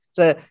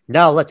So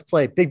now let's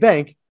play Big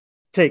Bank,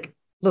 take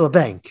Little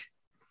Bank.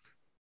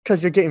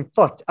 Because you're getting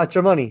fucked out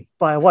your money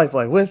by a white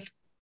boy with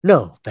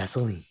no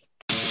Vaseline.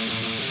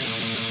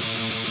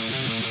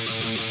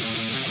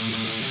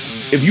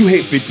 If you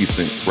hate 50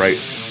 Cent, right?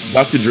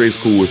 Dr. Dre's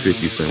cool with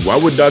 50 Cent. Why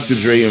would Dr.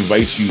 Dre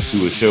invite you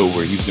to a show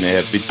where he's going to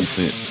have 50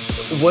 Cent?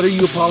 What are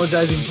you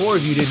apologizing for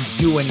if you didn't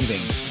do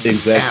anything?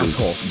 Exactly.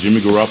 Asshole.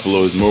 Jimmy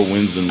Garoppolo has more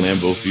wins than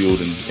Lambeau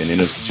Field and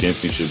NFC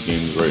Championship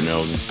games right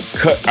now.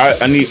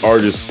 I need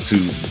artists to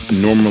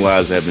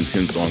normalize having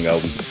 10 song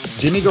albums.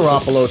 Jimmy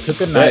Garoppolo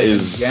took a knife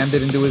and jammed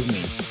it into his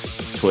knee.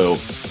 12.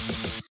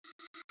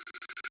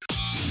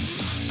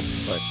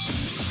 But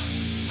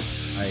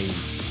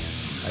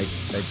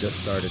I just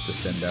started to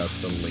send out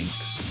the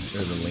links, or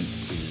the link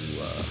to,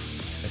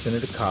 I sent it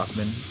to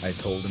Kaufman. I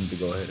told him to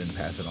go ahead and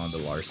pass it on to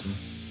Larson,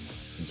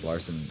 since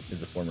Larson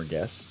is a former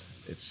guest.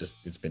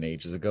 It's been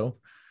ages ago.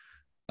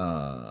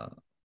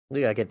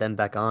 We gotta get them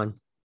back on.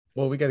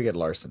 Well, we got to get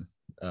Larson.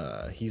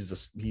 He's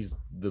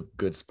the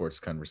good sports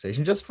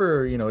conversation, just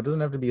for, it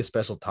doesn't have to be a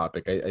special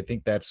topic. I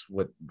think that's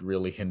what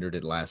really hindered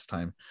it last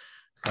time.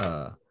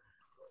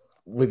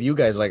 With you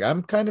guys, like,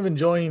 I'm kind of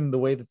enjoying the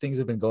way that things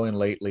have been going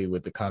lately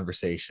with the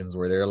conversations,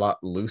 where they're a lot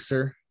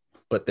looser,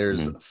 but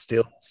there's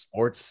still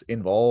sports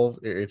involved.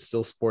 It's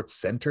still sports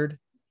centered.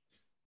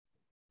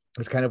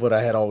 It's kind of what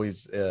I had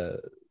always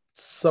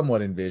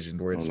somewhat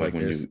envisioned, where it's like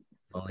there's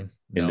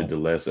ended the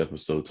last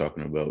episode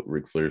talking about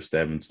Ric Flair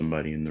stabbing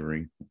somebody in the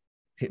ring.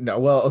 No,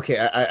 well, okay,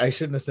 I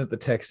shouldn't have sent the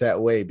text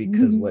that way,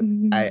 because what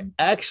I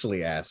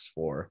actually asked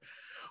for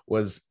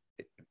was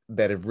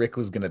that if Rick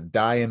was going to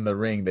die in the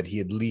ring, that he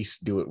at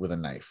least do it with a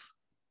knife.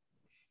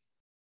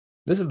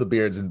 This is the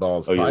Beards and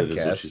Balls podcast.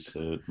 Yeah, that's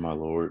what you said, my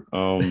lord.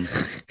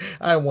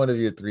 I'm one of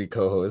your three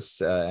co-hosts,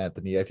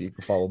 Anthony F. You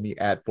can follow me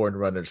at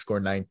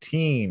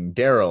BornRunner_19.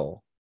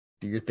 Daryl,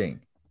 do your thing.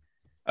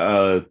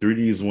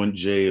 3D is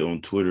 1J on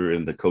Twitter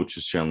and the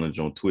Coaches Challenge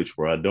on Twitch,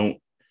 where I don't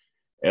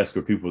ask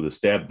for people to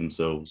stab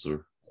themselves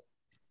or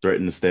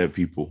threaten to stab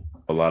people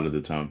a lot of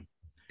the time.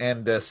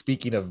 And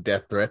speaking of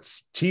death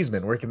threats,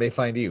 Cheeseman, where can they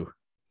find you?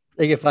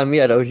 They can find me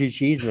at OG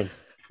Cheeseman,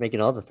 making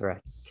all the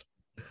threats.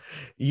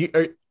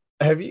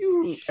 Have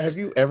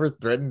you ever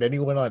threatened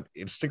anyone on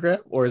Instagram,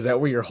 or is that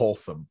where you're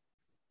wholesome?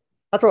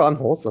 That's where I'm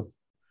wholesome.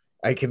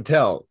 I can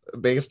tell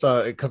based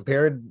on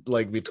compared,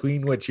 like,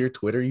 between what your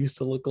Twitter used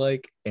to look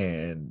like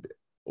and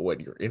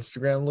what your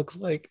Instagram looks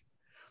like.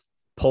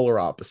 Polar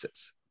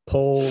opposites.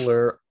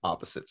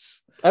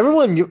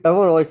 Everyone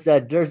always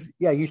said,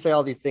 you say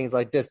all these things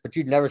like this, but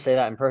you'd never say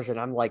that in person.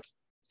 I'm like,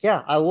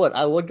 yeah, I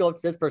would go up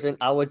to this person.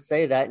 I would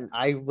say that, and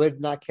I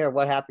would not care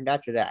what happened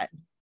after that.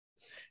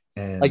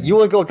 And like, you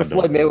would go up to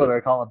Floyd Mayweather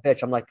and call him a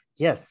bitch. I'm like,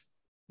 yes,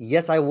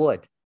 I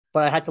would.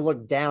 But I had to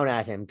look down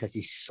at him because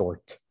he's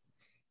short.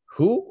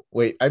 Who?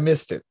 Wait, I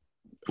missed it.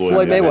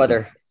 Floyd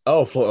Mayweather.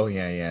 Oh,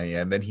 yeah.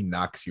 And then he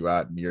knocks you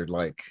out, and you're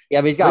like,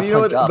 yeah, but he's got.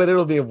 But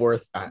it'll be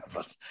worth.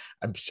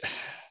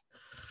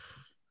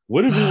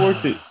 Would it be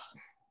worth it?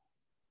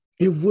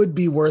 It would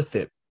be worth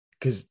it,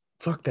 because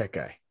fuck that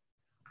guy.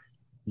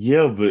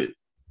 Yeah, but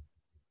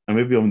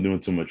maybe I'm doing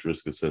too much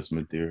risk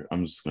assessment there.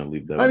 I'm just gonna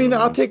leave that. I mean,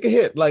 I'll take a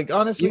hit. Like,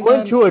 honestly, you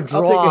went to a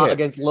draw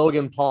against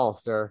Logan Paul,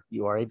 sir.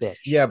 You are a bitch.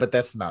 Yeah, but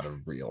that's not a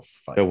real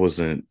fight.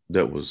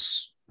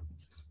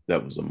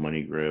 That was a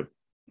money grab.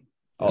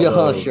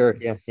 Oh, sure.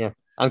 Yeah.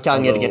 I'm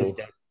counting it against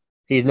him.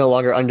 He's no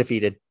longer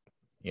undefeated.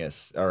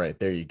 Yes. All right.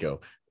 There you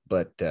go.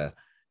 But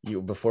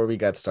before we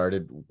got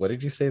started, what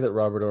did you say that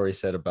Robert Horry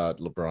said about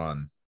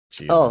LeBron?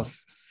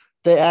 Jesus.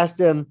 They asked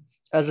him,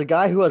 as a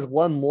guy who has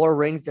won more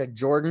rings than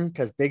Jordan,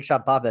 because Big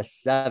Shot Bob has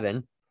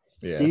 7,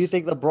 yes, do you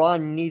think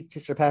LeBron needs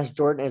to surpass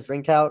Jordan in his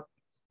ring count?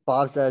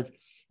 Bob said,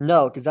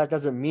 no, because that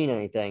doesn't mean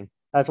anything.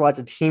 That's why it's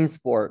a team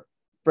sport.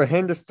 For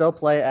him to still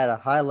play at a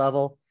high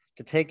level,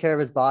 to take care of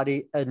his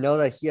body and know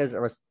that he has a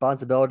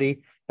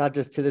responsibility, not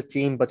just to this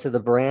team, but to the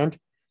brand,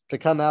 to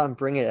come out and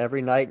bring it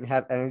every night and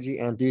have energy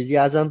and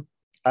enthusiasm.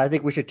 I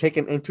think we should take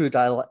him into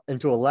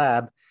a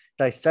lab,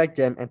 dissect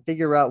him, and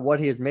figure out what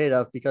he is made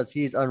of, because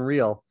he's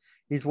unreal.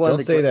 He's one.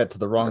 Don't say that to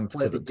the wrong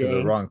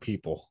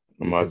people.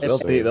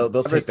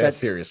 They'll take that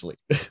seriously.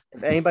 If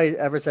anybody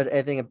ever said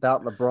anything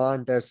about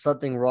LeBron, there's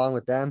something wrong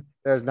with them.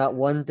 There's not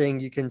one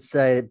thing you can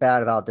say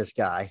bad about this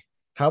guy.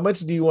 How much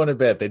do you want to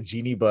bet that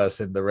Jeannie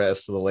Buss and the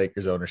rest of the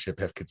Lakers ownership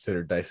have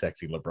considered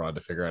dissecting LeBron to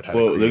figure out how to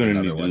create they're going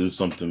to need to do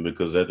something,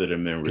 because after the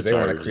man retires, they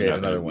want to create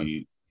another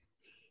one.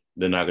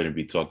 They're not going to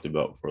be talked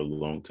about for a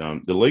long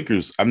time. The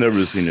Lakers, I've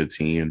never seen a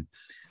team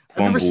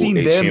fumble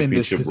a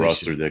championship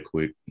roster that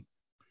quick.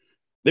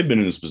 They've been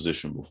in this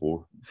position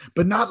before,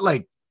 but not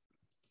like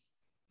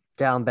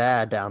down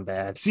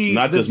bad. See,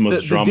 not this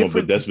much drama,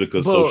 but that's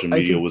because social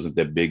media wasn't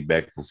that big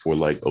back before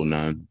like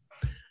 2009.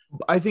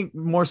 I think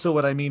more so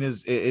what I mean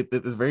is, at the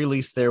very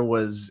least, there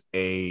was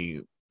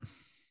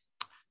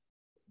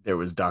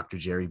Dr.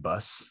 Jerry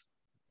Buss.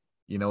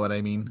 You know what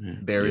I mean?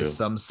 There was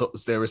some sort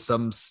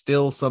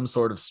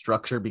of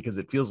structure, because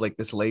it feels like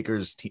this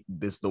Lakers team,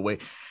 the way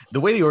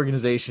the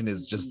organization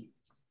is just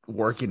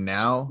working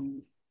now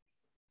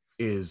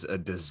is a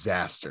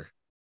disaster.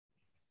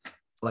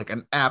 like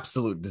an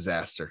absolute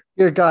disaster.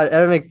 Dear God,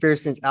 Evan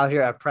McPherson's out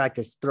here at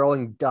practice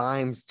throwing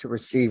dimes to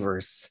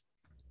receivers.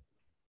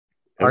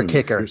 Our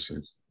kicker.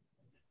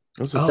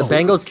 The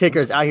Bengals kicker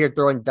is out here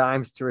throwing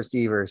dimes to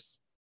receivers.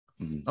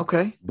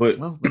 Okay. But,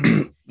 well,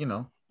 you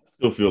know. I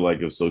still feel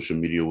like if social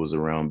media was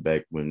around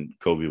back when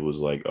Kobe was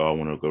like, oh, I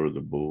want to go to the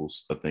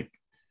Bulls, I think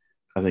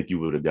you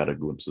would have got a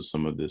glimpse of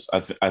some of this.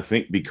 I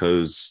think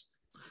because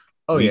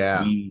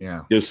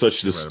there's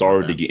such the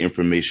star to get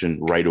information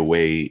right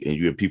away, and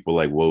you have people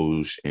like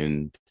Woj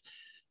and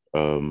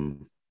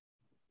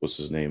what's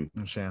his name?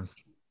 Shams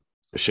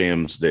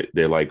that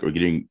they're like are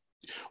getting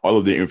all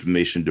of their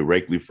information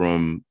directly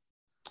from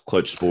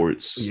Clutch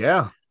Sports.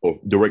 Yeah. Or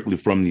directly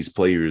from these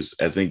players.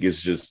 I think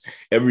it's just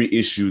every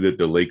issue that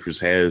the Lakers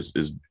has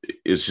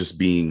is just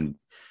being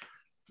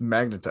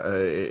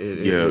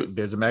magnetized.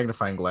 There's a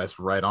magnifying glass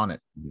right on it.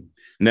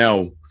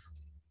 Now,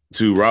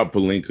 to Rob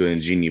Pelinka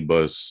and Jeannie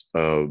Buss,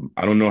 I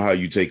don't know how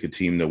you take a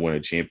team that won a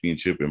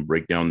championship and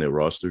break down their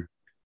roster,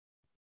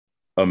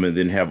 and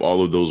then have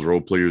all of those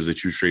role players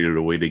that you traded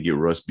away to get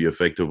Russ be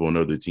effective on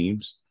other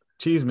teams.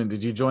 Cheeseman,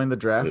 did you join the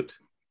draft?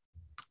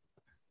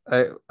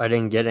 I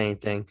didn't get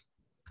anything.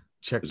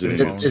 Check. Is it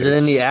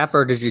in the app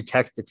or did you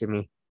text it to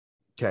me?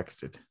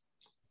 Texted.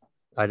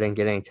 I didn't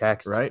get any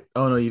text. Right?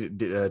 Oh no, you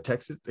did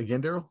text it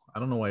again, Daryl? I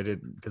don't know why I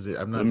didn't because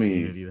I'm not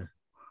seeing it either.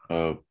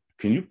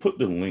 Can you put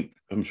the link?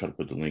 I'm trying to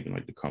put the link in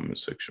like the comment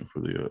section for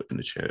the in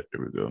the chat.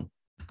 There we go.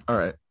 All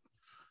right.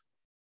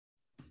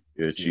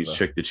 Yeah, cheese.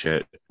 Check the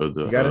chat of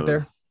the. You got it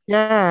there?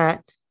 Yeah.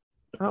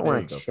 I don't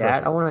want to chat.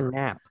 Perfect. I want a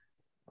nap.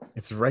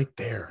 It's right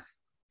there.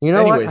 You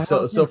know anyway,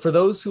 what? So for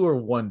those who are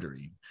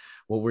wondering,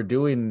 what we're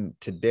doing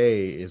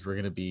today is we're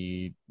going to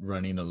be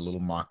running a little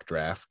mock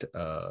draft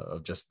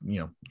of just,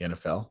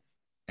 NFL.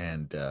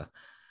 And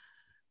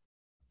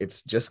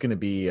it's just going to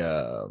be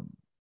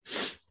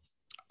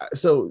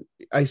so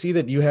I see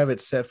that you have it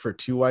set for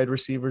 2 wide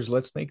receivers.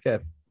 Let's make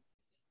that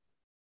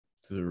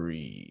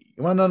 3.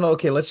 Well, no.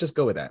 Okay, let's just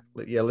go with that.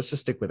 Yeah, let's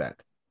just stick with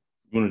that.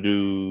 You want to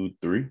do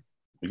 3?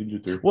 We can do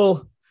 3.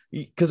 Well,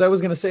 because I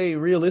was going to say,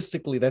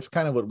 realistically, that's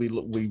kind of what we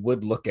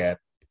would look at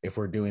if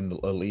we're doing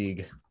a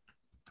league.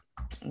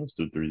 Let's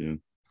do 3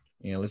 then.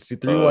 Yeah, let's do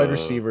 3 wide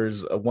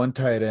receivers, 1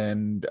 tight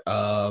end.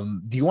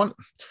 Do we want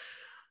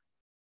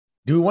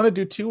to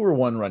do 2 or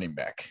 1 running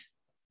back?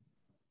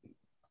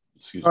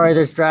 All right,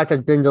 this draft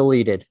has been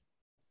deleted.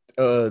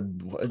 I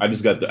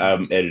just got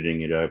I'm editing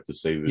it. I have to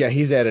save it. Yeah,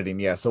 he's editing.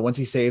 Yeah, so once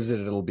he saves it,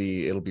 it'll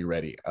be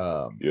ready.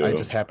 I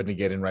just happened to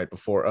get in right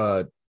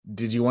before.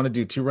 Did you want to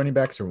do 2 running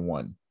backs or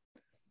 1?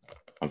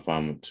 I'm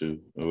fine with 2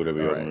 or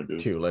whatever you want to do.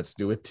 2. Let's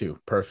do it 2.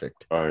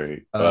 Perfect. All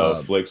right.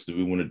 Flex, do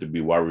we want it to be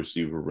wide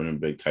receiver, running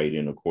back, tight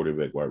end, or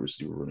quarterback, wide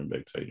receiver, running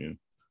back, tight end?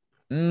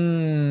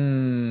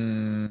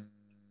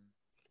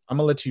 I'm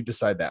gonna let you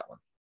decide that one.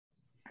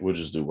 We'll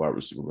just do wide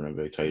receiver, running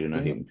back, tight end.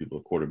 I hate when people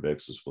are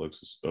quarterbacks as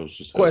flexes. I was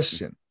just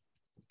question.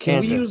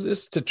 Can we use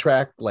this to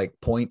track like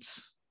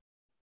points?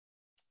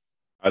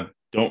 I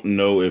don't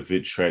know if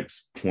it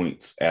tracks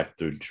points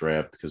after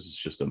draft because it's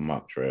just a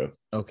mock draft.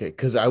 Okay,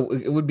 because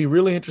it would be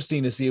really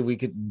interesting to see if we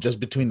could just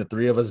between the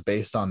 3 of us,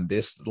 based on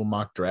this little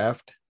mock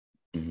draft,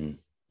 who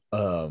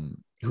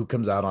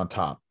comes out on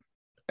top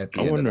at the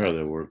end. I wonder how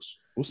that works.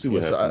 We'll see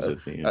what happens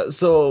at the end.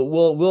 So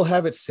we'll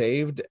have it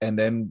saved, and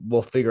then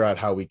we'll figure out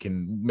how we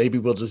can. Maybe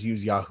we'll just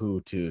use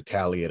Yahoo to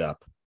tally it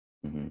up.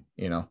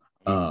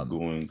 I'm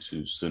going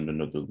to send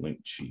another link,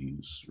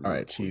 Cheese. All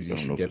right, Cheese, you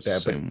should get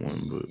that.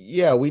 But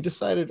yeah, we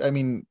decided. I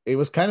mean, it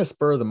was kind of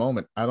spur of the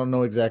moment. I don't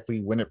know exactly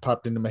when it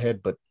popped into my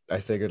head, but I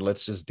figured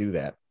let's just do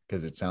that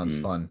because it sounds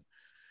fun.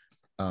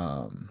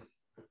 Join.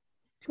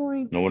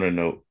 No one to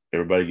know.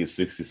 Everybody gets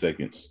 60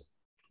 seconds.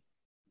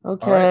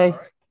 Okay. All right.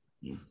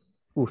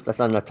 Ooh, that's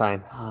not enough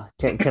time.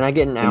 Can I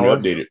get an hour?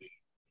 Update it.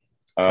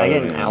 I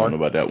get an hour? I don't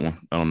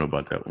know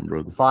about that one.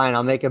 Brother. Fine,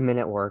 I'll make a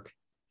minute work.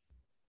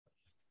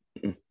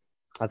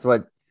 That's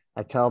what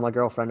I tell my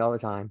girlfriend all the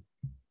time.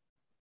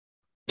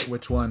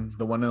 Which one?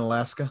 The one in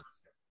Alaska?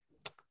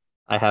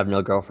 I have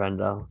no girlfriend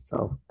though,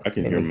 so I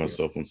can hear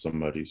myself on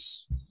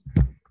somebody's.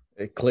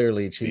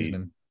 Clearly,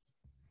 Cheeseman.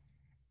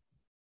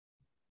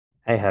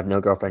 I have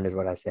no girlfriend, is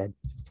what I said.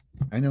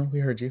 I know. We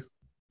heard you.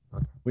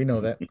 We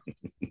know that.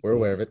 We're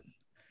aware of it.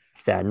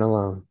 Sad and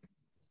alone.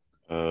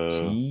 All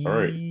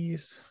right.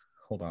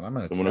 Hold on. I'm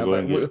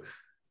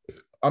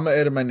gonna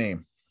edit my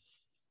name.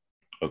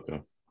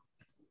 Okay.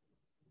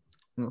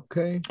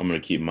 I'm gonna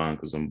keep mine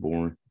because I'm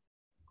boring.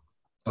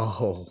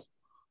 Oh,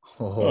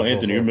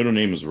 Anthony, your middle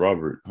name is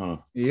Robert, huh?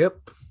 Yep.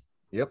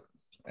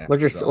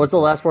 What's the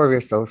last word of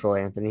your social,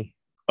 Anthony?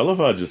 I love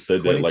how I just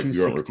said that like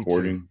you aren't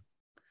recording.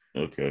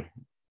 Okay.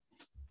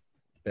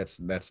 That's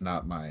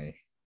not my.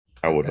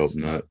 I would hope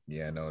not.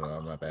 Yeah, no,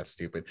 I'm not that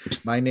stupid.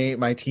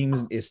 My team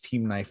is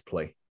Team Knife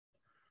Play.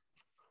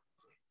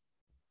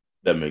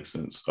 That makes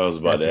sense. I was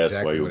about to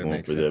ask why you were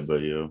going for that,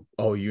 but yeah.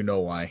 Oh, you know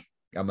why?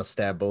 I'm gonna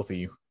stab both of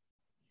you.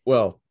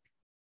 Well,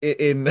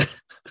 in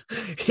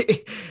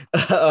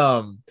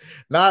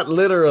not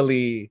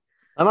literally.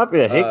 That might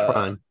be a hate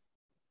crime.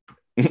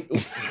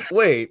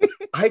 Wait,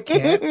 I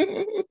can't.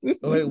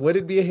 Wait, would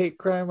it be a hate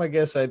crime? I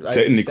guess I'd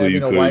technically be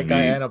stabbing a white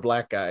guy and a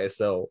black guy.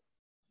 So,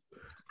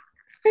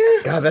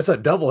 God, that's a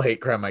double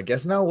hate crime, I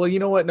guess. No, well, you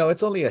know what? No,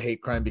 it's only a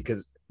hate crime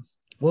because,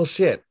 well,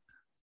 shit.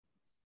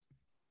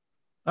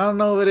 I don't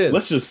know what it is.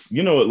 Let's just,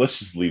 you know what? Let's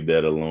just leave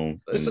that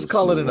alone. Let's just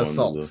call it an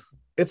assault.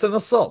 It's an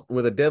assault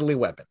with a deadly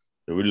weapon.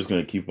 We're just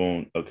gonna keep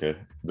on. Okay,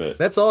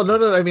 that's all.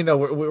 No. I mean, no.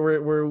 We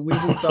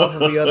moved off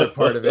of the other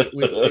part of it.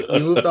 We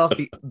moved off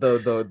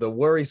the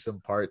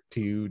worrisome part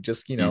to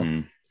just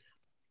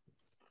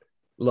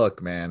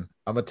Look, man.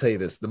 I'm gonna tell you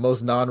this: the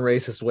most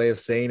non-racist way of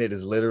saying it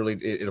is literally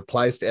it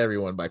applies to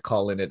everyone by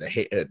calling it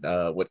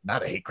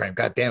not a hate crime.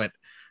 God damn it!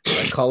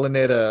 By calling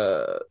it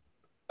an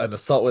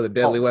assault with a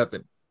deadly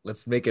weapon.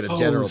 Let's make it a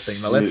general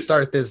thing. Now let's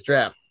start this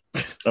draft.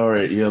 All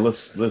right, yeah,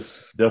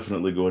 let's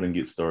definitely go ahead and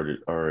get started.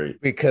 All right,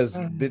 because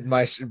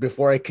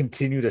before I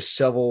continue to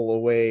shovel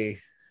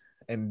away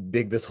and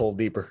dig this hole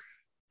deeper,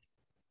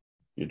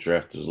 your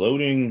draft is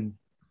loading.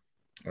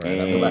 All right,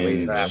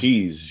 and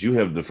Cheese, you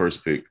have the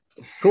first pick.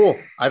 Cool.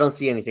 I don't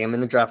see anything. I'm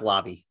in the draft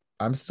lobby.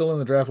 I'm still in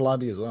the draft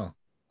lobby as well.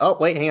 Oh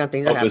wait, hang on.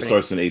 Things are happening. It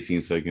starts in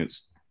 18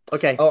 seconds.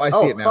 Okay. Oh, I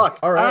see it now. Fuck.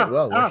 All right.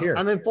 We're here.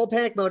 I'm in full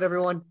panic mode,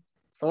 everyone.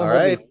 All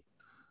right.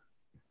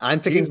 I'm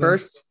picking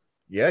first.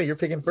 Yeah, you're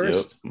picking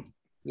first. Yep.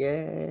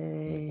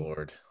 Yay.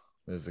 Lord.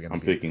 This is going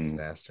to be a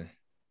disaster.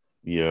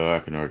 Yeah, I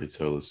can already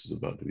tell this is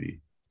about to be.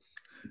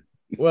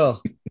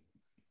 Well,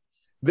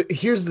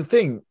 here's the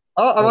thing.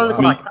 Oh, I'm on the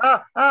clock.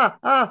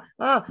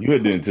 You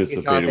had to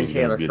anticipate it was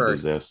going to be a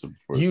disaster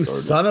before you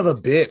son of a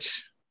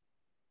bitch.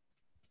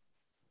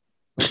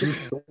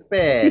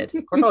 Stupid.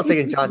 Of course I was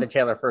taking Jonathan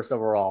Taylor first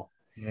overall.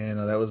 Yeah,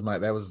 no,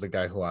 that was the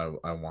guy who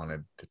I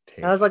wanted to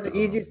take. That was like the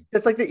easiest.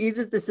 It's like the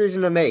easiest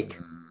decision to make.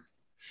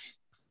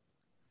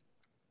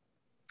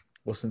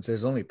 Well, since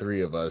there's only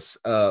 3 of us,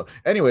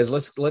 anyways,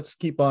 let's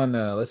keep on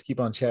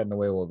chatting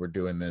away while we're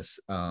doing this.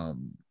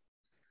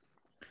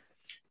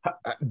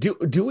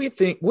 Do we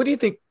think? What do you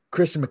think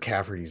Christian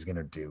McCaffrey is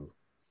gonna do?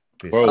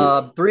 This 3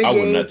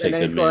 games and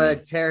then he's going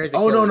to tear his.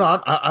 Oh no,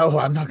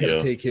 I'm not gonna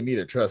take him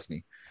either. Trust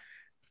me.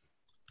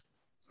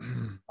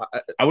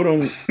 I would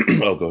only.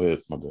 Oh, go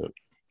ahead. My bad.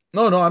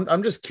 No,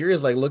 I'm just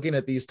curious. Like looking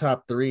at these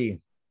top 3.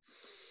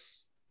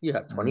 You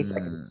have 20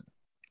 seconds.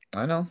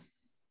 I know.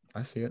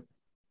 I see it.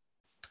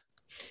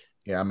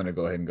 Yeah, I'm gonna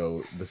go ahead and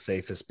go the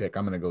safest pick.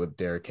 I'm gonna go with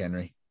Derrick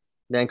Henry.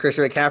 Then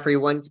Christian McCaffrey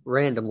went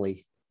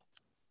randomly.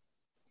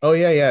 Oh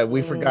yeah.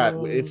 We forgot.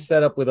 It's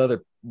set up with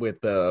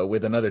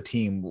another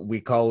team.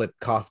 We call it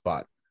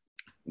Coughbot.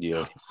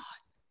 Yeah.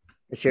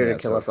 It's here to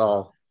kill us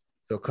all.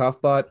 So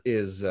Coughbot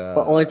is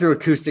but only through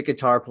acoustic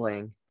guitar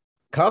playing.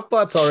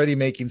 Coughbot's already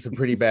making some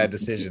pretty bad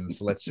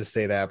decisions. Let's just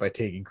say that by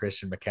taking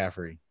Christian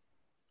McCaffrey.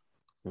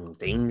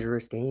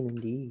 Dangerous game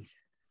indeed.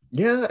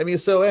 Yeah, I mean,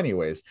 so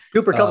anyways.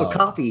 Cooper Kupp with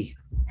coffee.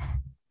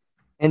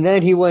 And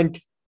then he went.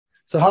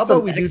 So how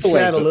about we do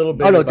chat a little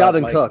bit about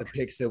Dalvin Cook. The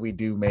picks that we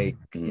do make,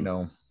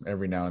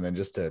 every now and then,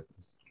 just to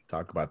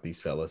talk about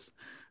these fellas.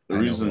 The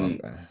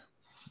reason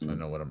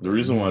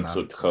why I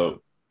took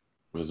Kupp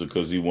was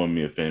because he won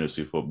me a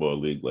fantasy football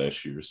league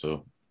last year.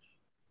 So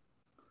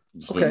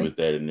just went with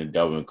that. And then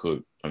Dalvin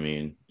Cook. I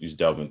mean, he's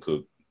Dalvin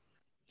Cook.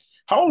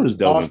 How old is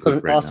Dalvin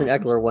Cook right Austin now?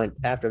 Eckler went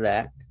after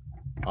that.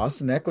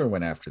 Austin Eckler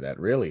went after that,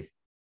 really?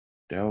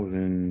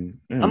 Dalvin.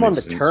 I'm on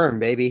the turn,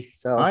 baby.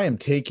 So I am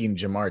taking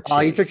Jamar Chase.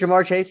 Oh, you took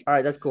Jamar Chase? All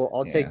right, that's cool.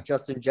 I'll take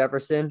Justin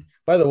Jefferson.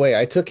 By the way,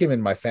 I took him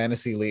in my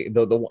fantasy league.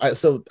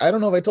 So I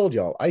don't know if I told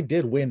y'all, I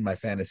did win my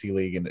fantasy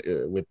league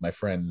with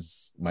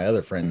my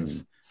other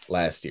friends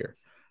last year.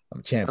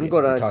 I'm a champion.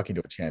 I'm talking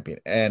to a champion,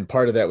 and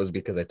part of that was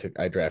because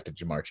I drafted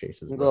Jamar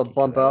Chase. I'm going to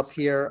bump up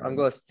here. I'm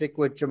going to stick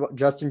with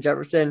Justin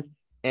Jefferson,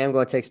 and I'm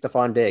going to take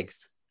Stephon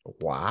Diggs.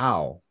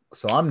 Wow.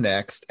 So I'm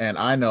next, and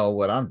I know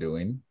what I'm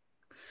doing.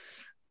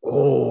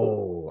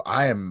 Oh,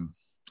 I am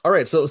all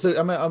right. So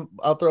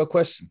I'll throw a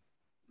question.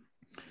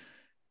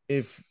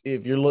 If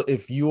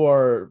you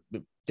are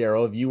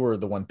Daryl, if you were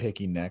the one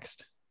picking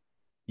next,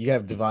 you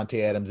have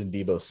Devontae Adams and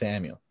Deebo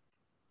Samuel.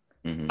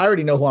 I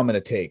already know who I'm going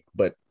to take,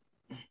 but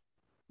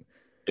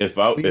if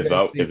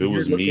it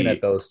was me,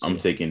 I'm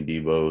taking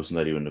Deebo. It's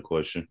not even a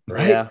question,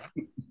 right? Yeah.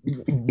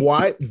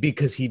 Why?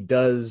 Because he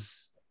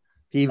does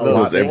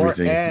Deebo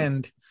everything,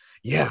 and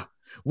yeah.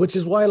 Which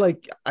is why,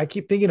 like, I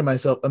keep thinking to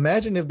myself,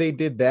 imagine if they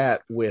did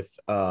that with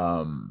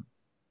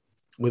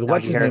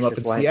what's his name up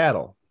in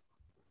Seattle.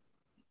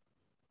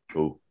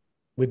 Who?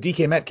 With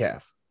DK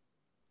Metcalf.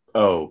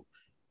 Oh,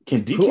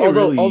 can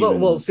DK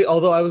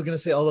although I was gonna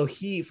say,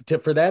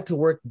 for that to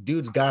work,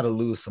 dude's got to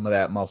lose some of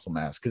that muscle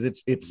mass because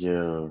it's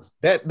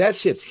that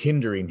shit's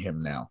hindering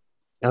him now.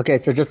 Okay,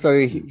 so just so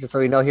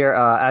you know here,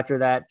 after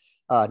that,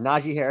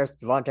 Najee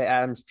Harris, Devontae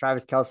Adams,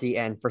 Travis Kelce,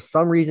 and for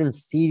some reason,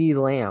 CeeDee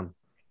Lamb.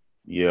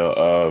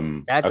 Yeah,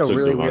 that's a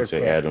really weird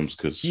pick. Adams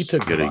because he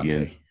took Devontae.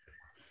 Again.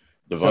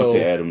 Devontae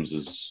Adams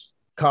is.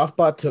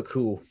 Coughbot took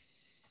who?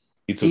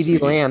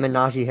 CeeDee Lamb and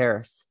Najee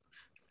Harris.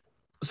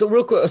 So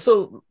real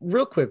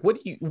quick,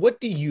 what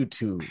do you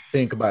two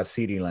think about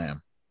CeeDee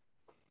Lamb?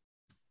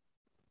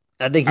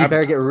 I think he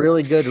better get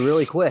really good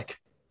really quick.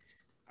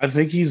 I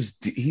think he's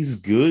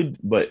good,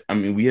 but I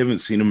mean, we haven't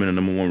seen him in a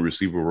number one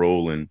receiver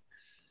role, and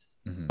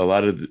a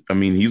lot of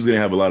he's going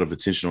to have a lot of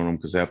attention on him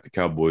because half the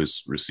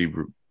Cowboys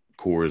receiver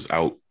core is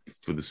out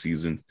for the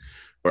season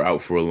or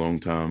out for a long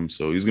time.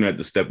 So he's going to have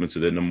to step into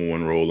that number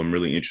one role. I'm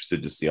really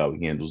interested to see how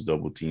he handles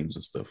double teams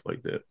and stuff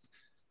like that.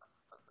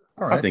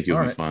 All right, I think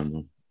he'll be fine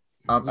though.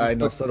 I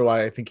know, so do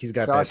I. I think he's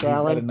got Josh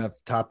Allen. He's got enough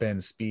top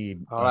end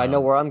speed. I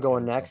know where I'm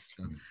going next.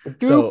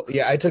 So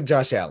yeah, I took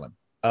Josh Allen.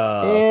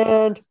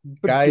 And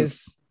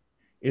guys,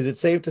 is it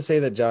safe to say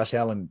that Josh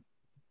Allen?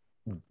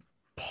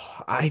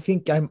 I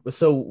think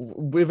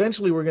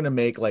eventually we're gonna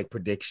make like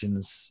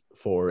predictions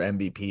for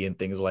MVP and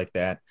things like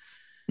that.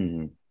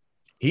 Mm-hmm.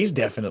 He's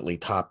definitely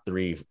top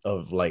 3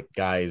 of like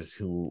guys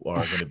who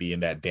are going to be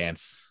in that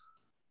dance.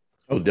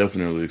 Oh,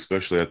 definitely,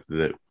 especially after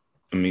that.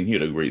 I mean, he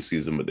had a great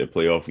season, but that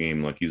playoff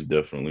game, like he's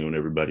definitely on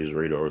everybody's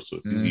radar. So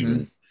if he's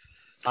even,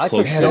 I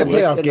took Joe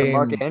Mixon and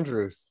Mark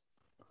Andrews.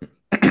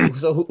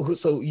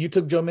 So you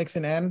took Joe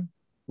Mixon and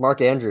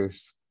Mark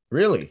Andrews?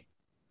 Really?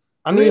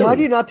 I mean, how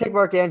do you not pick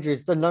Mark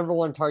Andrews, the number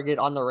 1 target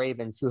on the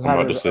Ravens? I'm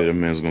about to say that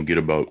man's gonna get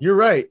about. You're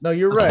right. No,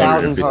 you're right.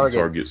 1,000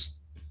 targets.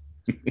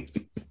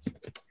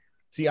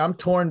 See, I'm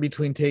torn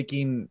between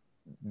taking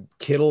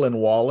Kittle and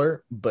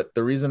Waller, but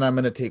the reason I'm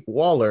going to take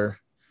Waller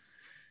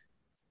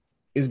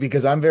is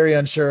because I'm very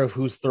unsure of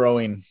who's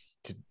throwing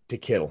to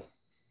Kittle.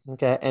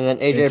 Okay, and then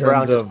AJ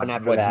Brown just went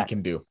after what that. He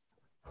can do.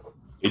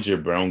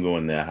 AJ Brown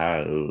going that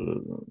high.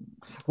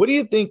 What do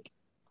you think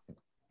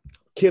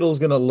Kittle's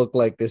going to look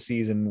like this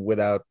season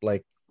without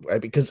like?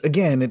 Because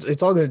again,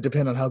 it's all going to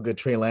depend on how good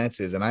Trey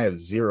Lance is, and I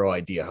have zero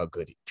idea how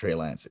good Trey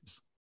Lance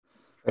is.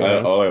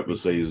 All I have to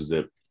say is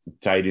that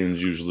tight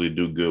ends usually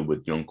do good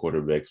with young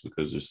quarterbacks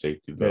because they're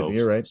safety valves.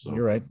 You're right. So.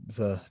 You're right. It's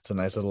a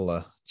nice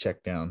little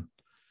check down.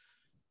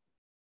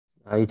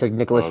 You took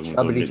Nicholas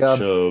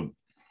Chubb.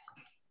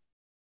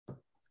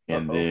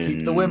 And then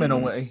keep the women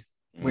away.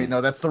 Wait,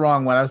 no, that's the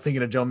wrong one. I was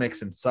thinking of Joe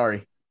Mixon.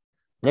 Sorry.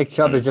 Nick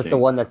Chubb is just the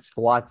one that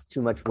squats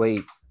too much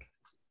weight.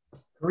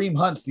 Kareem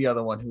Hunt's the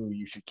other one who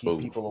you should keep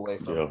people away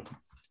from.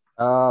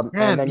 Yeah.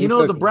 Man, you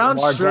know the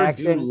Browns sure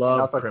do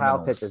love criminals. Kyle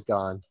Pitts is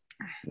gone.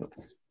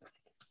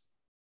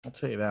 I'll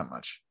tell you that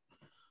much.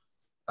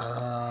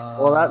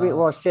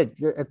 Shit.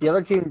 If the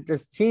other team,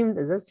 does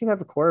this team have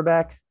a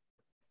quarterback?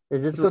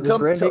 Is this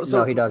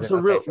no? He doesn't. So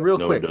real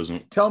quick, he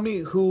doesn't. Tell me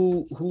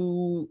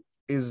who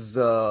is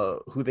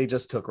who they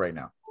just took right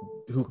now?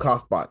 Who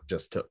Kaufbot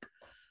just took?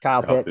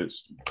 Kyle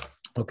Pitts.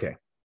 Okay.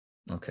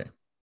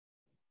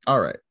 All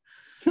right.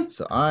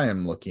 So I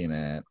am looking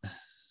at.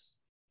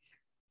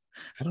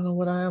 I don't know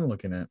what I am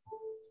looking at.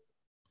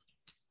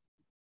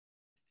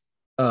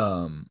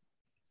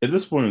 At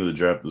this point in the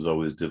draft is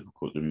always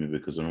difficult to me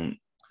because I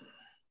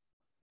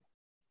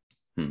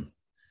don't.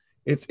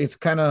 It's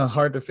kind of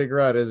hard to figure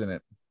out, isn't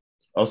it?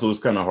 Also,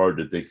 it's kind of hard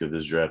to think of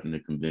this draft in a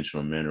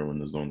conventional manner when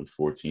there's only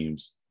 4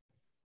 teams.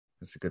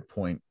 That's a good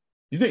point.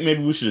 You think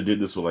maybe we should have did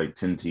this with like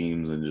 10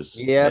 teams and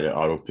just had it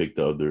auto pick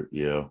the other?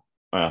 Yeah.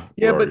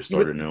 But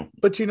started now.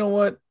 But you know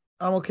what?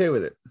 I'm okay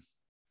with it.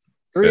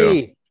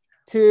 3,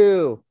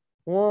 2,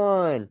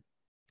 1.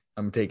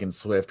 I'm taking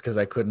Swift because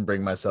I couldn't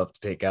bring myself to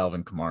take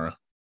Alvin Kamara.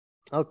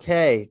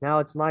 Okay, now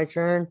it's my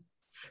turn.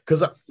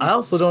 Because I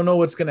also don't know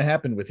what's going to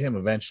happen with him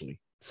eventually.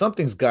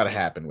 Something's got to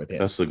happen with him.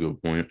 That's a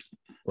good point.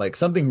 Like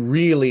something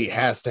really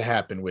has to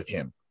happen with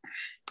him.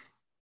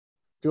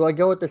 Do I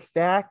go with the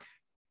stack?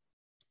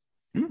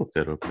 I'm gonna look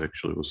that up.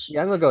 Actually,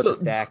 I'm gonna go with the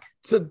stack.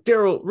 So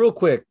Daryl, real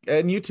quick,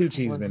 and you too,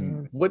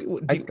 Cheeseman. What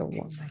I don't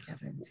want Mike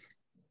Evans.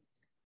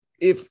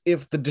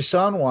 If the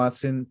Deshaun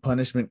Watson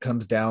punishment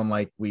comes down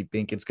like we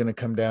think it's going to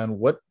come down,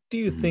 what do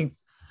you think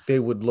they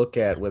would look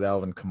at with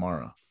Alvin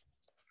Kamara?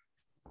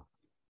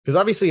 Because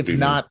obviously it's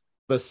not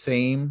the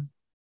same.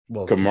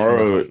 Well,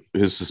 Kamara,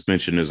 his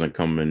suspension isn't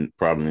coming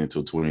probably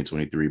until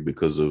 2023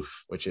 because of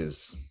which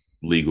is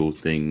legal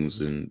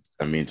things, and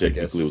I mean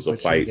technically it was a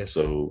fight,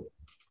 so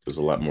there's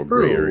a lot more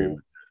gray area.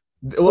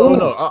 Well,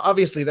 no,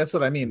 obviously that's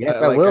what I mean.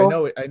 Yes, I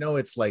will. I know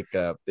it's like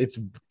it's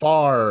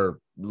far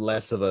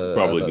less of a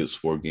probably gets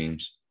 4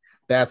 games.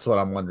 That's what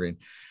I'm wondering.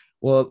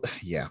 Well,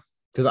 yeah,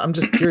 because I'm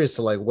just curious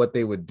to like what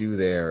they would do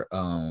there.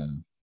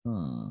 I'm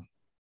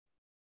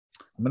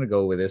gonna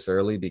go with this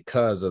early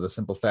because of the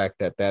simple fact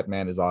that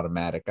man is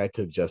automatic. I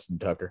took Justin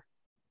Tucker.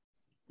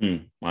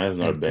 Mine is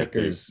not a bad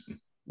kickers.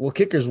 Well,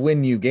 kickers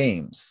win you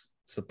games.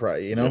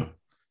 Surprise, you know. Yeah.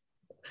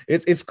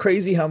 It's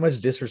crazy how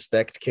much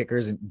disrespect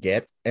kickers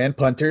get and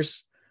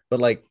punters, but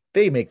like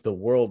they make the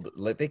world,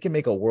 like they can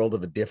make a world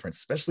of a difference,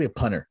 especially a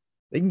punter.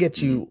 They can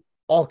get you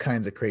all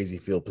kinds of crazy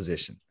field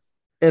position.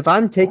 If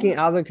I'm taking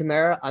Alvin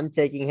Kamara, I'm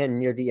taking him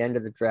near the end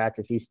of the draft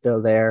if he's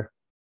still there.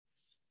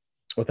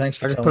 Well, thanks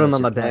for just put him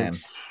on my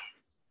bench.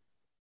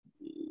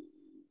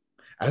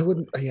 I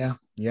wouldn't. Yeah.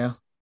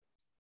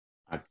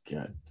 I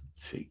got to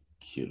take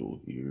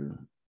Kittle here.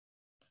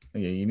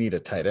 Yeah, you need a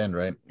tight end,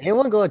 right?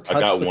 Anyone go and touch? I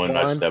got one.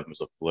 I just have him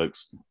as a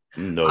flex.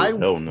 No,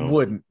 hell no.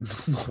 Wouldn't.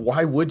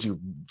 Why would you?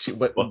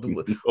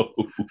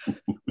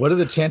 What are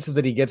the chances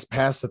that he gets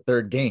past the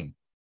 3rd game?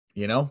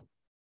 You know,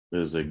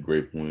 that is a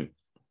great point.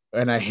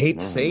 And I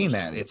hate saying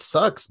that. It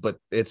sucks, but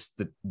it's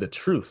the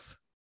truth.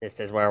 This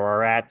is where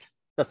we're at.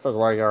 This is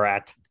where you're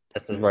at.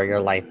 This is where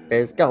your life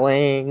is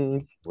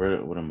going.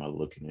 What am I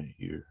looking at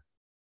here?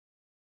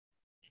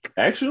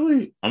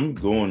 Actually, I'm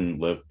going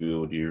left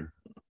field here.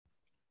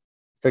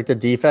 Like the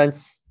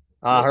defense.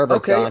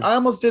 Herbert's gone. I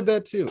almost did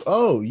that too.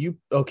 Oh,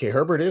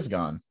 Herbert is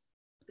gone.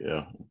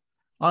 Yeah.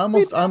 I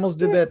almost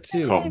did that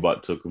too.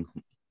 Kaufbot took him.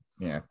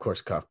 Yeah, of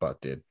course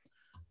Kaufbot did.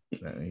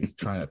 He's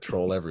trying to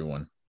troll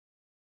everyone.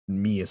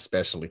 Me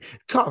especially.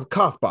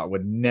 Kaufbot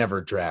would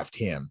never draft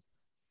him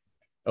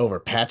over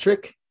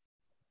Patrick.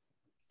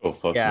 Oh,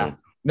 fuck yeah.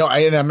 No,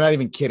 I'm not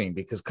even kidding,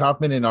 because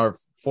Kaufman in our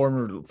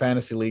former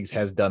fantasy leagues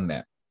has done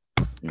that.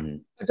 Mm-hmm.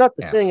 I got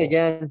the thing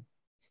again.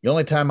 The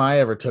only time I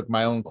ever took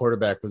my own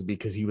quarterback was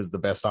because he was the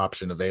best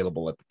option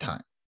available at the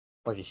time.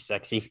 Was he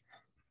sexy?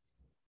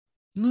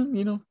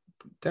 You know,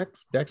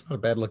 Dak's not a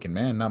bad looking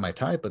man. Not my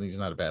type, but he's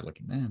not a bad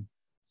looking man.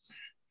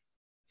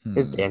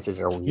 His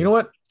dances are weird. You know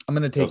what? I'm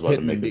gonna take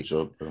Pittman.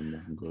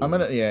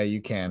 Yeah,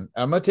 you can.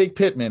 I'm gonna take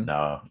Pittman.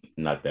 Nah,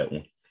 not that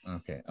one.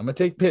 Okay, I'm gonna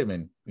take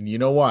Pittman, and you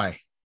know why?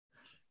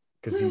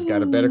 Because he's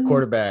got a better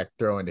quarterback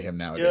throwing to him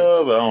nowadays.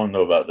 Yeah, but I don't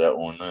know about that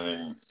one.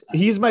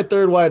 He's my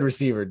third wide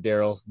receiver,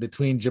 Daryl,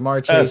 between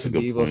Jamar Chase and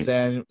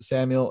Deebo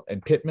Samuel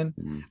and Pittman.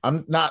 Mm-hmm.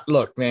 I'm not.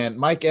 Look, man,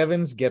 Mike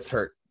Evans gets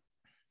hurt.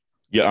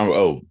 Yeah.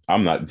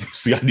 I'm not.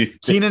 See,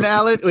 Keenan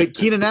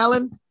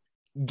Allen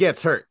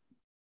gets hurt.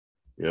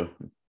 Yeah.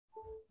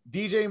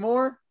 DJ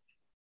Moore,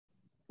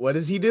 what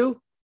does he do?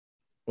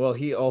 Well,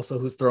 he also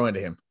who's throwing to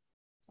him.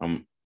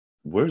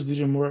 Where's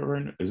DJ Moore at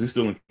right now? Is he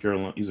still in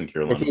Carolina? He's in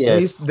Carolina.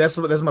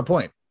 That's my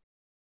point.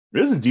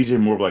 Isn't DJ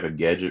Moore like a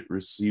gadget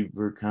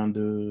receiver kind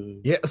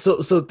of? Yeah.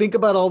 So think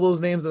about all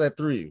those names that I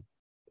threw you.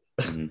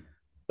 Mm-hmm.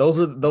 those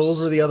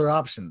were the other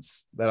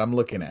options that I'm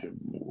looking at.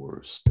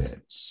 More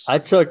stats. I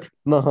took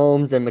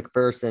Mahomes and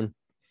McPherson.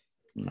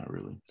 Not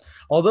really.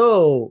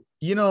 Although,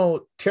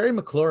 Terry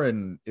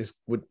McLaurin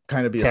would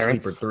kind of be a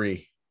sleeper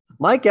 3.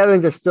 Mike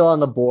Evans is still on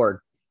the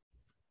board.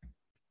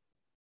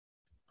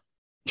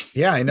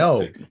 Yeah, I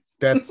know.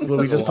 That's what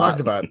we just talked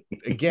about.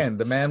 Again,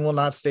 the man will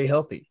not stay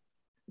healthy.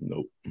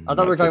 Nope. I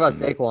thought we were talking about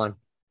Saquon.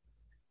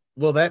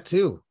 Well, that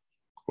too.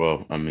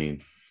 Well, I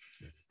mean,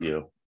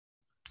 yeah.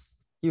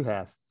 You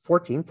have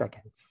 14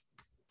 seconds.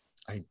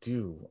 I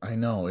do. I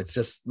know. It's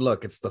just,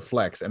 look, it's the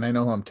flex, and I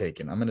know who I'm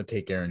taking. I'm going to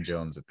take Aaron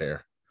Jones at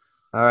there.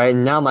 All right,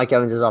 now Mike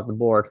Evans is off the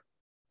board.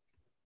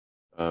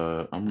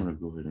 I'm going to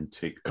go ahead and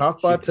take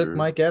Kaufbot took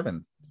Mike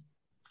Evans.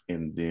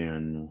 And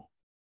then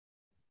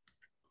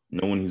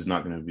knowing he's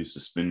not going to be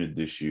suspended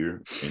this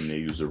year, and they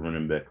use a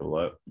running back a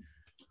lot.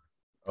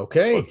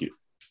 Okay.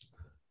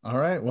 All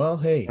right. Well,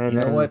 hey, and you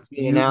know what?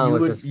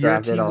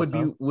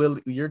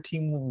 Your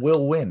team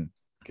will win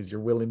because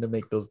you're willing to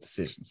make those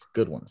decisions.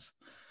 Good ones.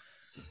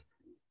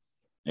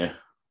 Yeah.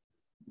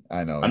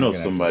 I know. I know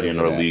somebody in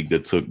our league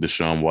that took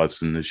Deshaun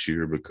Watson this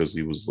year because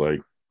he was like,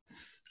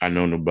 I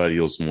know nobody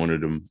else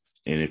wanted him.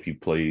 And if he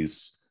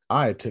plays.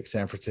 I took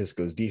San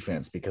Francisco's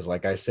defense because,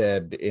 like I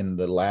said in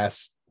the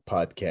last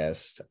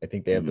podcast, I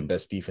think they have the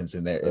best defense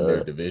in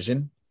their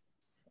division,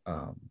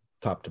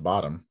 top to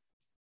bottom.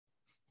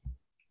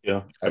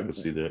 Yeah, I can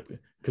see that.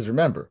 Because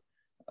remember,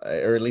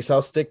 or at least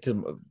I'll stick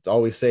to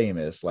always saying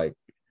this, like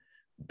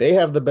they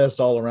have the best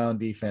all-around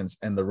defense,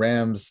 and the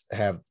Rams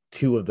have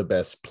 2 of the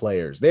best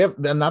players. They have,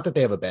 not that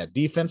they have a bad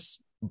defense,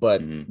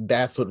 but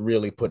that's what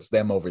really puts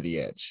them over the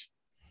edge.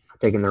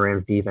 Taking the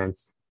Rams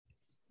defense.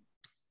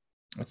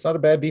 It's not a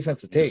bad defense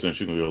to take. Since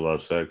you can get a lot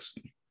of sacks.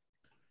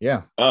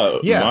 Yeah.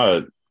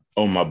 My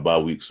bye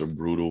weeks are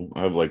brutal.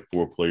 I have like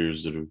 4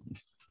 players that are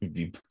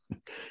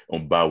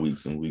on bye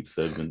weeks in week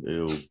 7.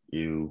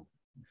 Ew.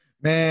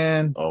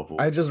 Man,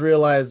 I just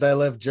realized I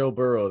left Joe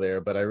Burrow there,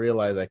 but I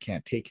realized I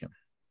can't take him.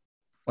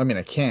 I mean,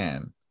 I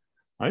can.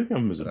 I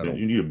think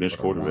you need a bench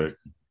quarterback.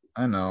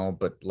 I know,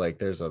 but like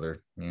there's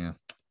other, yeah.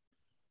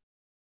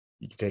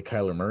 You can take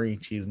Kyler Murray,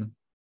 Cheeseman.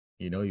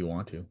 You know you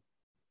want to.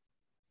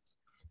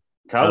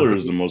 Kyler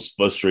is the most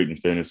frustrating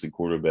fantasy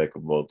quarterback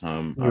of all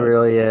time. He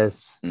really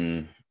is.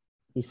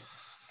 He's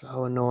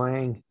so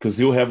annoying. Because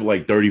he'll have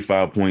like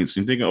 35 points.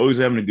 You're thinking, he's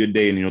having a good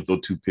day, and he'll throw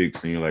 2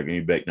 picks, and you're like, and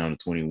you're back down to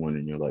 21,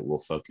 and you're like, well,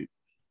 fuck it.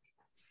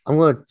 I'm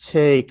going to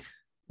take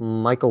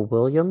Michael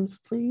Williams,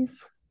 please.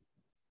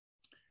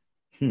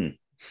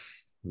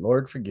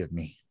 Lord, forgive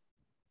me.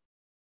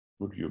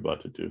 What are you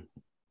about to do?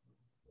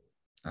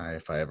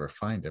 If I ever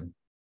find him.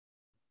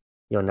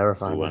 You'll never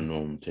find him. I know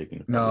I'm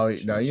taking. No.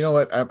 You know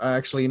what? I'm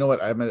gonna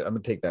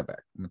take that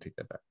back.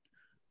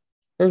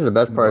 This is the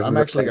best part. I'm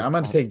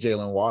gonna take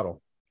Jalen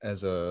Waddle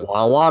as a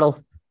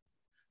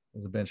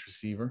bench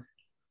receiver.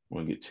 I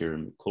want to get Terry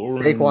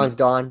McLaurin. Saquon's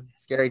gone.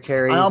 Scary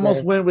Terry. I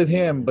almost went with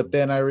him, but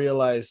then I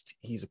realized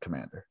he's a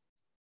commander.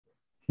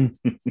 Who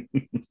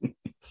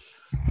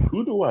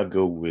do I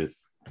go with?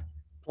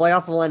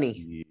 Playoff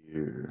Lenny.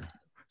 Here.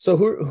 So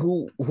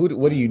who?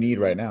 What do you need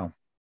right now?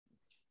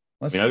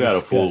 I got a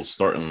full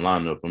starting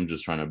lineup. I'm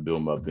just trying to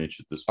build my bench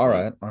at this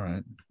point. All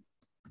right.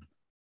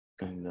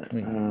 And,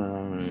 you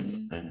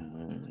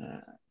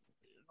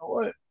know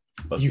what?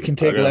 You can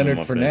take Leonard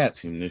Fournette.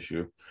 Team this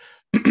year.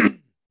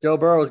 Joe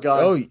Burrow's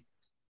gone. Oh,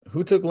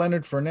 who took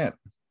Leonard Fournette?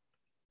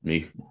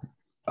 Me.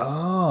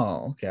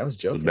 Oh, okay. I was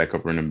joking.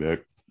 Backup running back.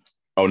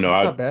 Oh no,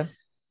 that's not bad.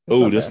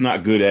 That's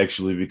not good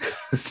actually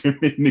because they're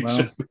in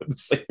the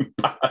same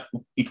bye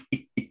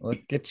week.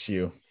 Look at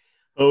you.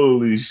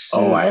 Holy shit.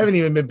 Oh, I haven't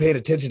even been paying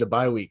attention to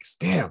bye weeks.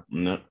 Damn.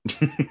 No.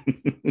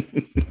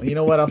 You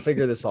know what? I'll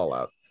figure this all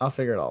out. I'll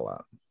figure it all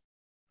out.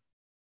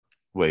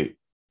 Wait.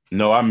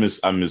 No, I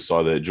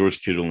saw that.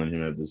 George Kittle and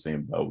him have the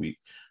same bye week.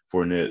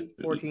 Fournette.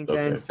 14,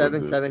 10,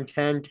 7, 7,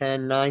 10,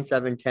 10, 9,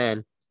 7,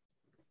 10.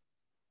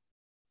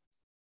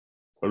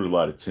 There's a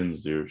lot of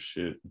 10s there.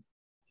 Shit.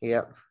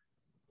 Yep.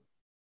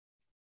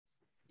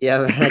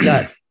 Yeah, I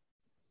got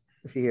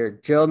here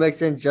Joe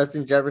Mixon,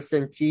 Justin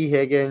Jefferson, T.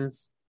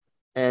 Higgins,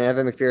 and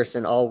Evan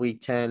McPherson all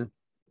week 10.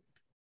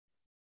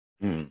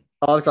 Oh,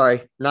 I'm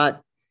sorry.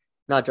 Not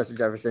Justin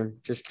Jefferson,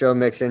 just Joe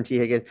Mixon, T.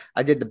 Higgins.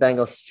 I did the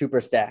Bengals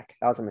super stack.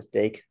 That was a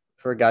mistake.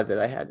 Forgot that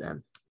I had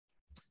them.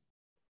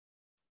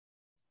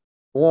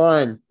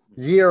 1,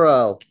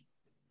 0.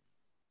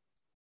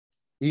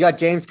 You got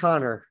James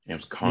Conner.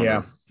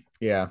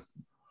 Yeah.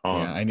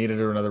 I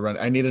needed another run.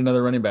 I need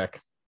another running back.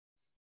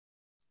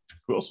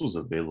 Who else was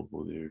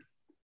available there?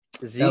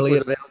 Zeke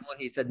was available, and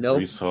he said nope.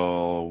 Breece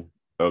Hall.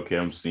 Okay,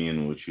 I'm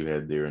seeing what you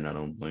had there, and I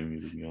don't blame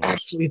you, to be honest.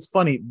 Actually, it's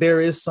funny. There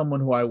is someone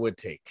who I would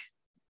take,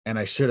 and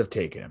I should have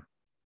taken him.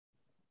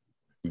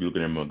 You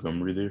looking at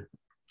Montgomery there?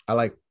 I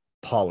like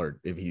Pollard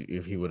if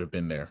he would have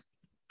been there.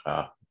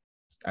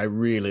 I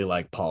really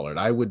like Pollard.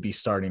 I would be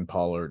starting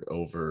Pollard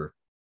over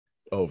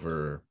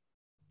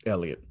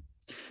Elliott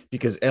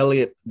because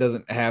Elliott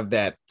doesn't have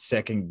that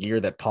second gear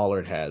that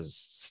Pollard has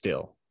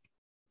still.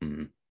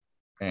 Mm-hmm.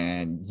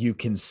 And you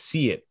can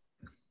see it.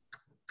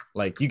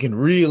 Like, you can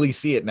really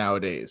see it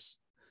nowadays.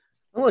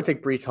 I'm going to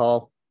take Breece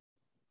Hall.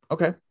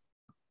 Okay. I'm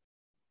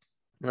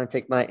going to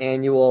take my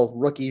annual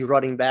rookie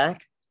running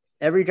back.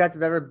 Every draft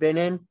I've ever been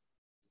in,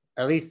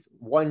 at least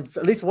one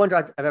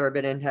draft I've ever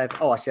been in I'm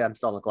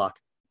still on the clock.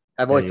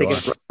 I've always taken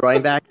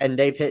running back, and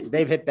they've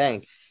hit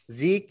bang.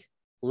 Zeke,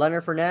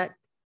 Leonard Fournette.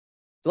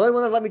 The only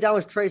one that let me down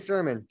was Trey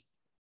Sermon.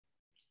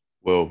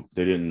 Well,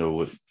 they didn't know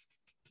what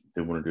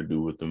they wanted to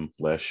do with them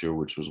last year,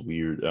 which was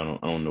weird. I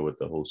don't know what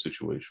the whole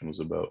situation was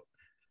about.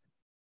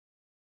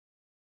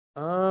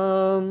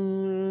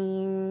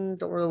 Don't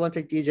really want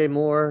to take DJ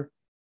Moore.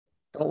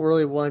 Don't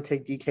really want to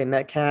take DK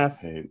Metcalf.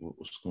 Hey,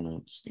 what's going on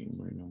with this team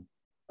right now?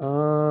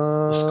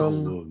 Let's go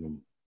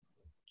William.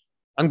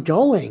 I'm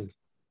going.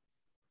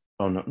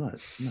 Oh no, not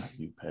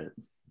you, Pat.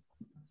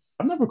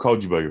 I've never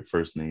called you by your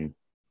first name.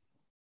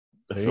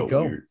 There you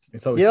go. Weird.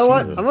 It's always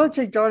what? I'm going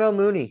to take Darnell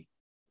Mooney.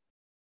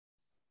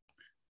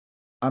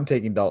 I'm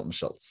taking Dalton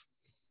Schultz.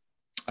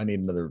 I need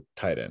another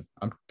tight end.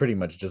 I'm pretty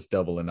much just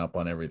doubling up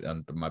on everything.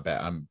 I'm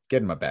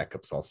getting my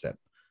backups all set.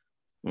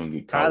 I'm gonna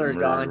get Kyler's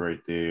gone right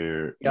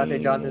there.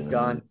 Deontay Johnson's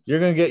gone. You're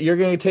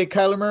gonna take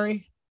Kyler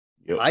Murray?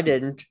 Yep. I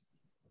didn't.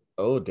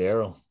 Oh,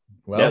 Daryl.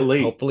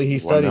 Well, hopefully he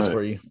studies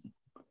for you.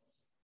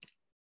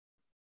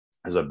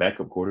 As a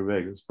backup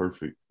quarterback, it's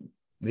perfect.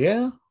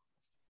 Yeah.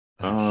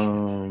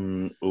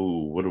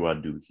 What do I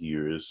do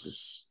here? It's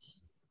just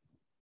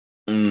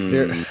I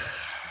need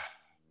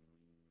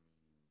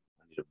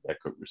a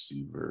backup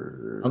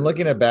receiver. I'm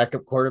looking at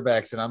backup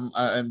quarterbacks, and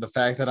and the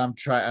fact that I'm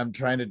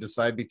trying to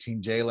decide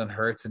between Jalen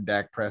Hurts and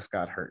Dak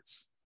Prescott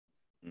hurts.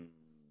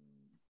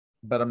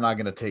 But I'm not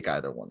going to take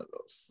either one of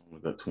those. We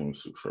got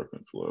 26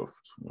 seconds left.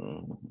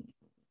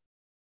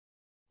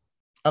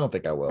 I don't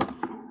think I will.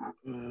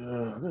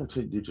 I'm going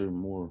to take DJ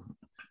Moore.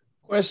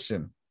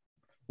 Question.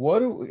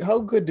 How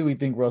good do we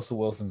think Russell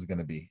Wilson's going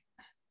to be?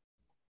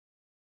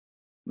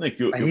 I think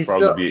he'll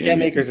probably be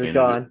Cam Akers is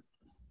gone.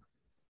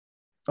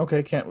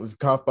 Okay,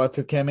 Cough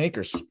took Cam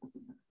Akers.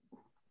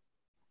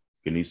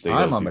 Can he stay?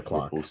 I'm on the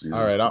clock. All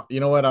right, you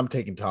know what? I'm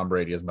taking Tom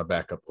Brady as my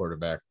backup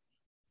quarterback.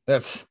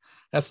 That's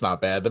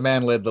not bad. The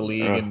man led the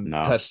league in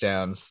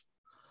touchdowns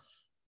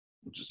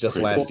just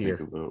last year.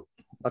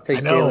 I'll take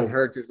Jalen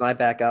Hurts as my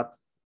backup.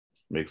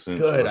 Makes sense.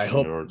 Good. I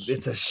hope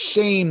it's a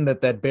shame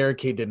that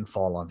barricade didn't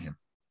fall on him.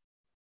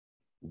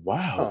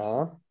 Wow.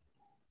 Aww.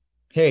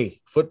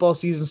 Hey, football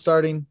season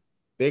starting.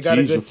 They got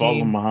a good team.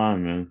 Falling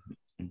behind, man.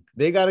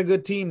 They got a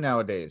good team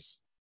nowadays.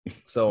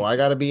 So I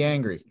got to be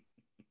angry.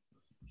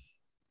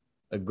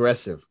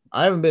 Aggressive.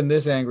 I haven't been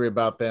this angry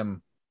about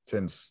them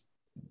since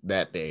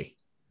that day.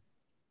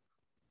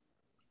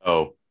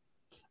 Oh,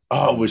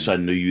 I wish I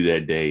knew you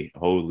that day.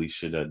 Holy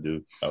shit, I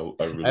do. I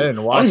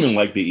didn't watch. I don't even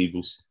like the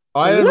Eagles.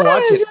 I didn't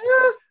watch it.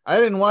 I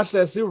didn't watch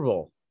that Super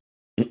Bowl.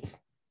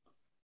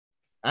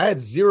 I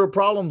had zero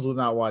problems with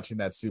not watching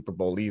that Super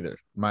Bowl either.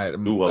 I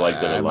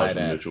like that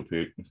Elijah Mitchell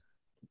pick.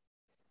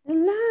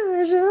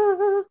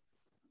 Elijah.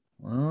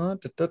 We're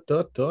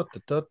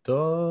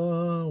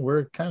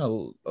kind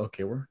of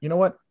okay. You know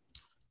what?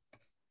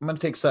 I'm gonna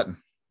take Sutton.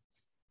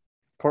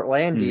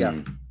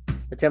 Portlandia.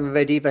 The Tampa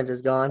Bay defense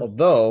is gone.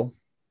 Although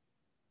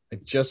I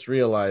just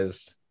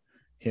realized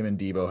him and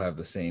Debo have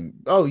the same.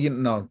 Oh,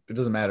 it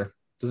doesn't matter.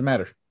 Doesn't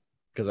matter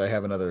because I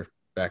have another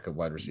backup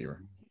wide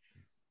receiver.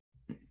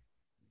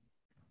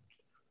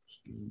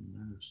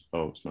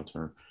 Oh, it's my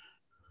turn.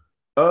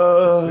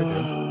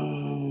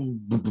 I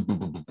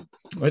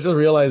just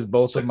realized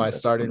both of my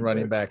starting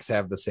running backs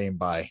have the same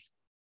bye.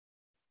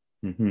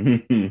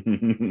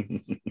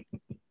 J.K.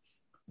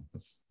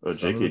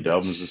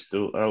 Dobbins is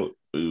still out.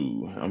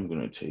 Ooh, I'm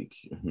going to take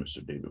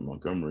Mr. David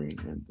Montgomery,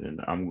 and then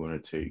I'm going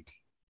to take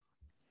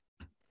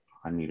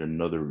 – I need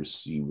another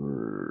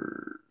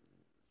receiver.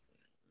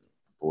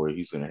 Boy,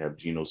 he's going to have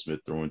Geno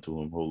Smith throwing to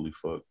him. Holy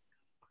fuck.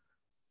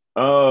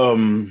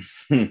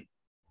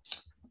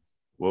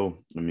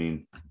 Well, I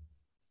mean,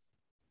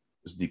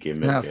 it's DK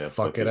Metcalf.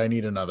 Fuck it. I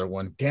need another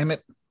one. Damn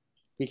it.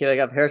 DK, I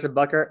got Harrison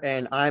Butker,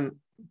 and I'm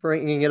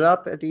bringing it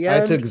up at the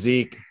end. I took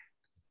Zeke.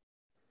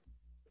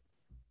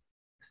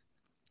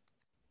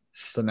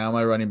 So now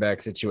my running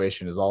back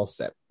situation is all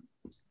set.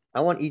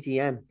 I want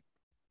ETN.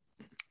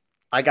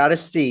 I got a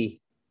C.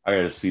 I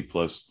got a C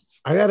plus.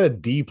 I got a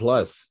D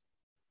plus.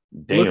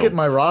 Look at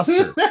my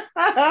roster.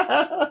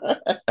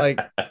 Like,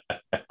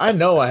 I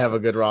know I have a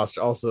good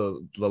roster.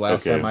 Also, the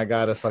last time I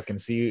got a fucking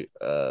C,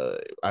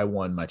 I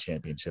won my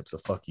championship. So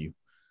fuck you.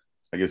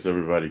 I guess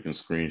everybody can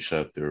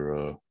screenshot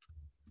their.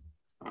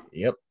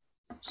 Yep.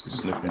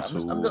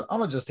 I'm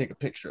gonna just take a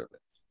picture of it.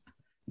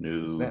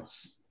 No,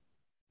 that's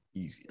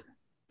easier.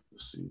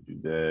 Let's see. Do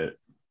that.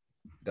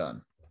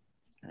 Done.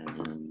 And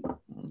then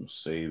I'm gonna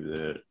save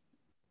that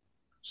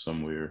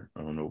somewhere.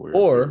 I don't know where.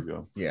 Or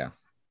go. Yeah,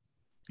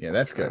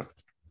 that's good.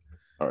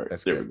 All right,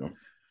 that's there good. We go.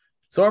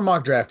 So our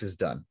mock draft is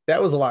done.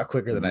 That was a lot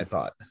quicker than I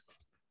thought.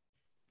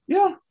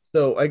 Yeah.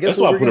 So I guess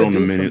what we're going to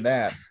do from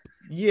that.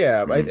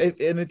 Yeah.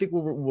 And I think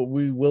what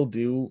we will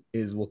do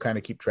is we'll kind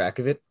of keep track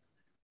of it.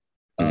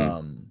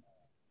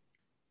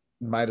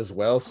 Might as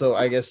well. So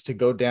I guess to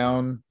go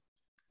down,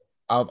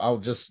 I'll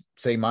just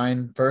say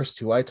mine first,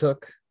 who I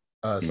took.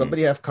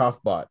 Somebody have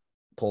Koffbot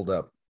pulled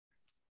up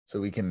so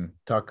we can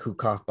talk who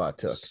Koffbot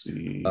took.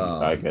 See,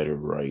 I got it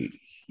right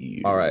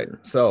here. All right.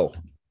 So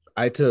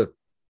I took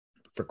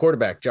for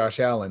quarterback, Josh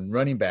Allen,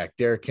 running back,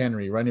 Derrick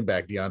Henry, running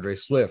back, DeAndre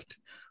Swift.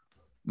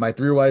 My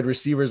 3 wide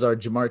receivers are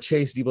Jamar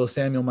Chase, Deebo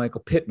Samuel,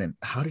 Michael Pittman.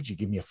 How did you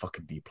give me a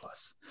fucking D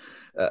plus?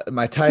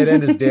 My tight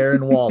end is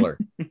Darren Waller.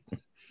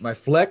 My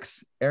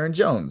flex, Aaron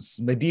Jones.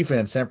 My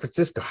defense, San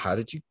Francisco. How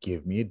did you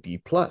give me a D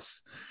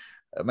plus?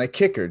 My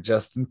kicker,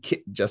 Justin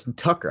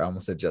Tucker. I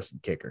almost said Justin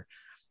Kicker.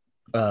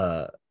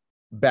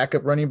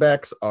 Backup running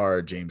backs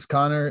are James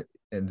Conner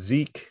and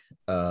Zeke.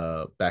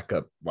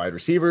 Backup wide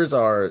receivers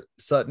are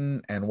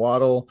Sutton and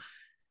Waddle.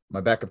 My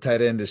backup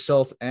tight end is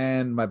Schultz,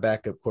 and my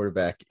backup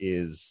quarterback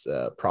is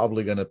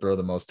probably going to throw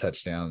the most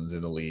touchdowns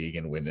in the league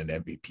and win an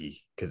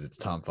MVP because it's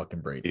Tom fucking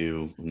Brady.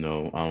 Ew,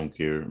 no, I don't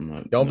care.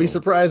 Don't be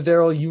surprised,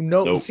 Daryl. You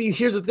know, nope. See,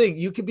 here's the thing: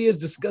 you can be as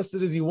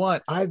disgusted as you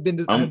want. I've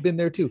been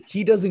there too.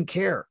 He doesn't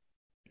care.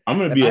 I'm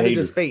going to be a hater.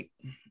 Just fate.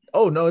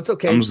 Oh no, it's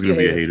okay. I'm just going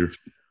to be a hater.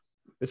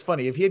 It's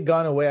funny if he had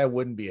gone away, I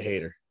wouldn't be a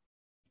hater.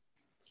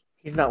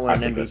 He's not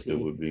winning MVP. I still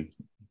would be.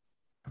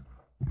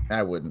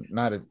 I wouldn't.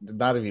 Not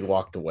if he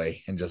walked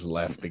away and just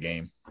left the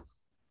game.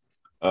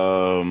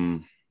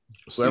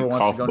 Whoever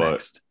wants to go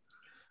next.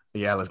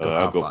 Yeah, let's go.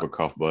 I'll go for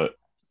Koffbot.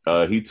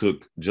 He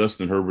took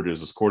Justin Herbert as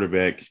his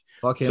quarterback.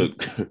 Fuck him.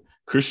 Took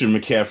Christian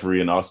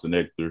McCaffrey and Austin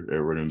Eckler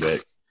at running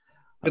back.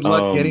 Good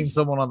luck getting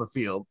someone on the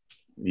field.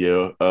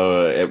 Yeah.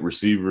 At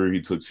receiver,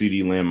 he took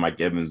CeeDee Lamb, Mike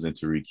Evans, and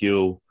Tyreek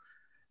Hill.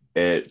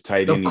 At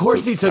tight end, of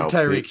course he took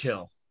Tyreek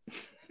Hill.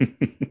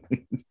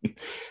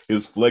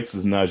 His flex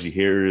is Najee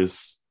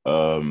Harris.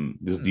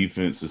 This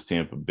defense is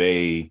Tampa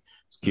Bay.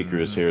 His kicker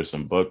is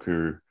Harrison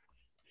Butker.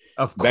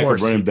 Of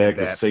course, backup running back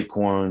is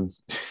Saquon.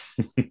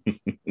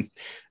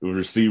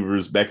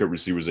 Backup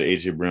receivers are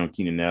AJ Brown,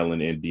 Keenan Allen,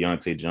 and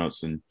Deontay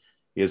Johnson.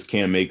 He has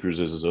Cam Akers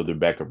as his other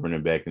backup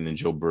running back, and then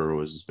Joe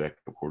Burrow as his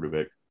backup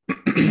quarterback.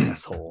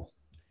 Asshole.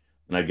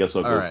 And I guess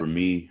I'll go for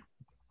me.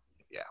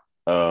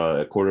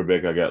 Yeah. At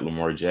quarterback, I got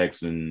Lamar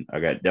Jackson. I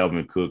got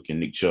Dalvin Cook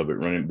and Nick Chubb at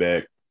running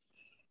back.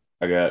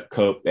 I got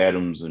Kupp,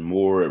 Adams, and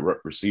Moore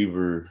at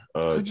receiver.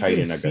 Tight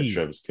end, I got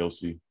Travis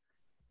Kelce.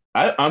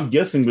 I'm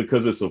guessing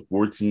because it's a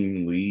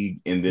 14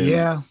 league and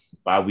then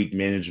bye-week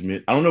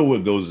management. I don't know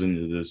what goes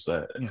into this.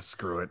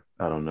 Screw it.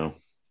 I don't know.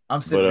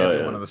 I'm sitting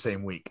every one of the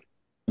same week.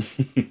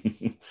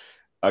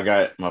 I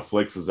got my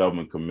flex is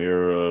Alvin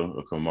Kamara,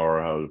 or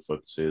Kamara, how the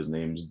fuck to say his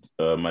name.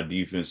 My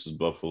defense is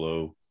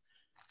Buffalo.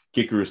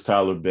 Kicker is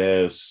Tyler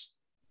Bass.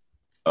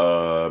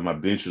 My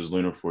bench is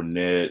Leonard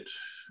Fournette.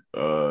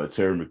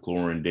 Terry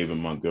McLaurin, David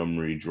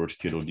Montgomery, George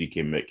Kittle,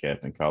 DK Metcalf,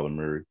 and Kyler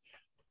Murray.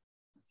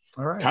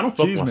 All right. Kind of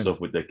fucked myself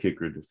with that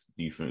kicker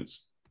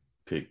defense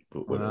pick,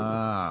 but whatever.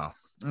 All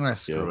right,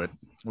 screw it.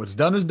 What's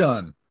done is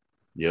done.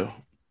 Yeah.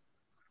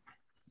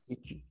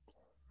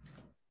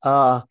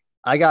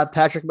 I got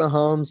Patrick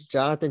Mahomes,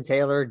 Jonathan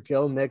Taylor,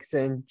 Joe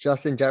Mixon,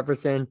 Justin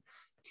Jefferson,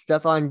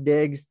 Stephon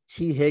Diggs,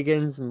 T.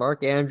 Higgins,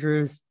 Mark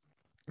Andrews,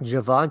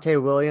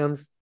 Javonte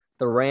Williams,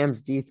 the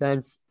Rams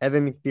defense,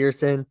 Evan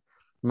McPherson,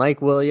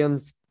 Mike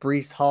Williams,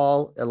 Breece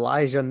Hall,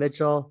 Elijah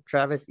Mitchell,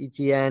 Travis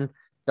Etienne,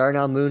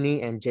 Darnell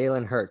Mooney, and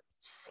Jalen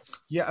Hurts.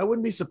 Yeah, I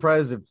wouldn't be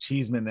surprised if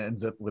Cheeseman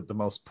ends up with the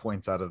most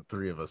points out of the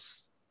three of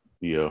us.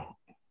 Yeah.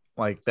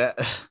 Like that.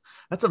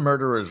 That's a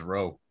murderer's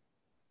row.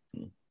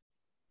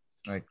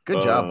 Like,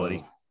 good job,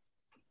 buddy.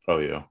 Oh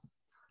yeah.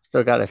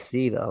 Still got a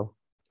C though.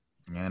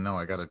 Yeah, no,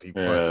 I got a D+.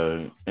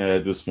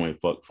 At this point,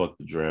 fuck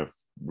the draft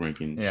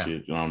ranking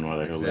shit. I don't know how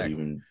the hell that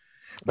even.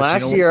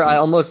 Last year, I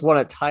almost won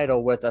a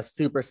title with a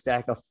super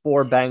stack of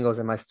 4 Bengals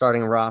in my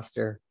starting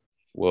roster.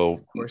 Well,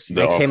 of course,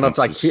 I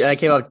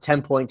came up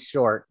 10 points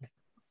short.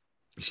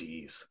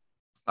 Jeez.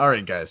 All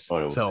right, guys.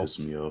 Oh, that would piss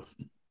me off.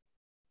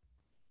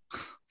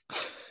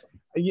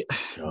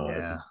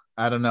 Yeah.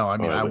 I don't know. I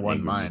mean, I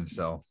won mine,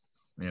 so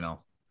you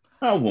know.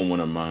 I won one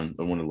of mine.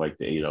 I wanted like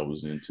the 8 I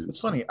was into. It's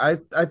funny. I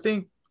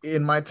think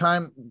in my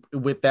time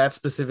with that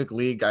specific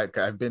league,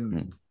 I've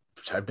been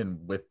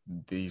with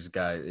these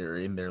guys or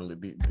in their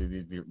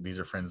these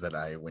are friends that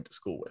I went to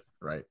school with,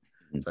 right?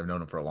 So I've known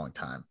them for a long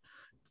time.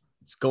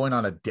 It's going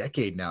on a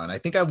decade now, and I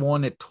think I've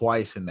won it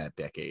twice in that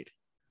decade.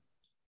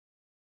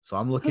 So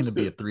I'm looking to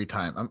be a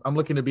 3-time. I'm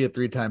looking to be a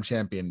 3-time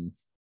champion.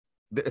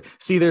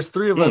 See, there's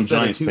 3 of us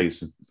that are 2.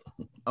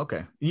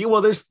 Okay. Yeah,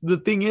 well, there's the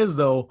thing is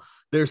though,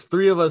 there's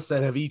 3 of us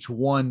that have each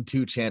won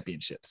 2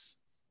 championships.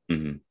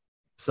 Mm-hmm.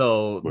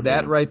 So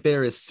that right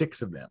there is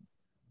 6 of them.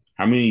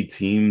 How many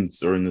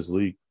teams are in this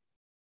league?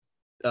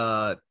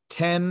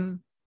 10.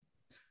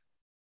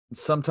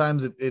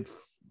 Sometimes it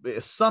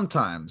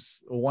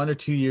sometimes 1 or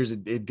 2 years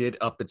it did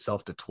up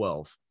itself to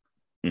 12.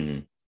 Mm-hmm.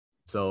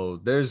 So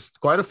there's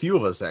quite a few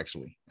of us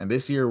actually, and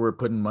this year we're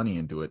putting money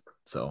into it.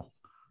 So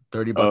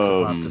 $30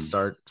 a pop to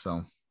start.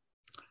 So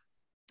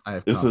I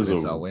have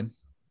confidence I'll win.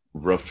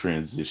 Rough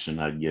transition,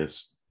 I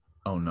guess.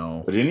 Oh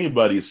no! But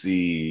anybody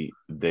see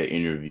that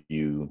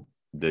interview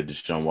that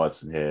Deshaun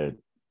Watson had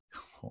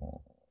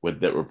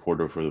with that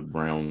reporter for the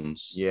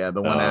Browns? Yeah,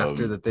 the one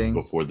after the thing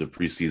before the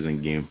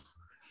preseason game.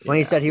 When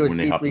he said he was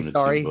deeply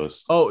sorry.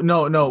 Oh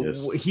no!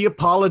 Yes. He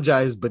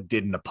apologized, but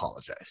didn't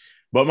apologize.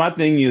 But my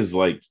thing is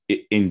like,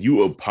 in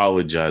you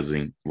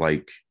apologizing,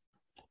 like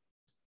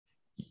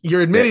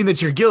you're admitting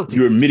that you're guilty.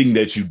 You're admitting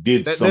that you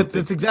did something.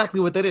 That's exactly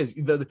what that is.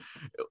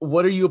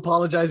 What are you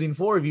apologizing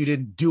for if you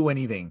didn't do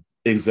anything?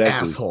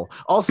 Exactly. Asshole.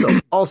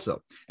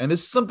 Also, and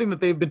this is something that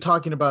they've been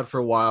talking about for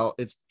a while.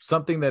 It's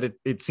something that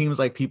it seems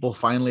like people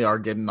finally are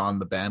getting on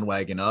the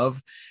bandwagon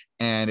of,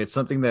 and it's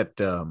something that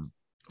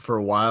for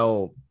a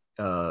while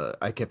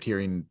I kept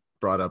hearing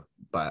brought up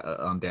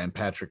on Dan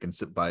Patrick and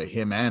by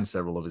him and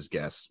several of his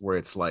guests, where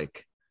it's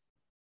like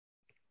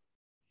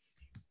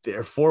there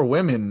are 4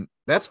 women.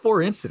 That's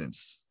 4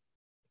 incidents.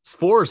 It's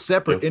 4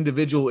 separate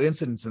individual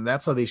incidents, and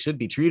that's how they should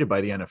be treated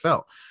by the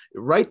NFL.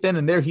 Right then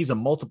and there, he's a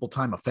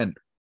multiple-time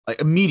offender, like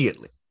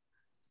immediately.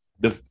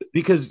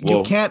 Because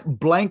you can't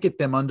blanket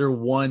them under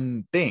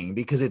one thing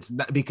because it's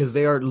not because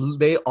they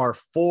are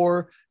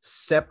 4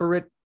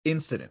 separate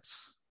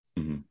incidents.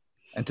 Mm-hmm.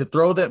 And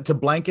to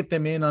blanket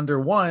them in under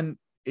one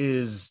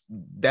that's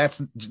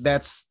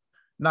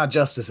not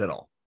justice at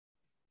all.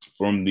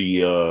 From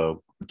the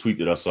tweet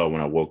that I saw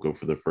when I woke up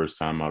for the first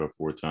time out of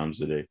 4 times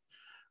today,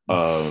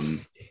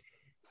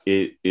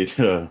 is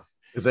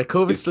that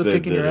COVID still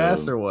kicking your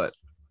ass or what?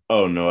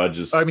 Oh no,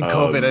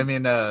 COVID. I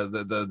mean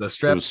the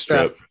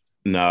strep.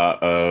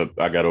 Nah,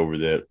 I got over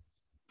that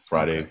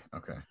Friday.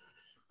 Okay.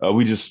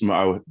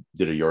 I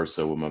did a yard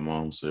sale with my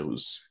mom, so I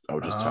was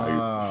just tired.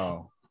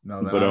 Oh no,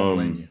 I don't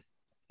blame you.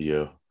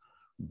 Yeah,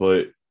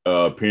 but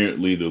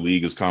apparently the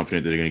league is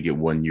confident that they're going to get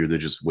 1 year. They're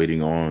just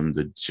waiting on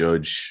the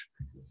judge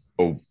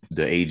or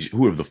the age,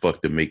 whoever the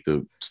fuck, to make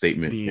the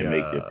statement and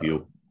make the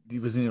appeal. He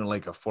wasn't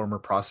like a former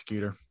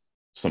prosecutor,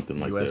 something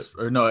like that,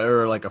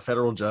 or like a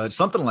federal judge,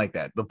 something like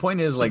that. The point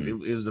is, like,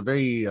 it was a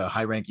very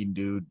high-ranking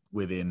dude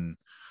within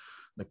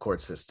the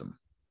court system.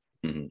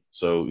 Mm-hmm.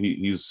 So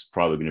he's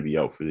probably going to be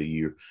out for the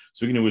year.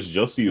 Speaking of which,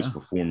 Justice's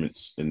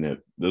performance in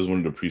that was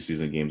one of the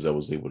preseason games I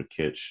was able to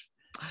catch.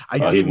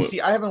 I didn't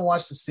see. I haven't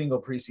watched a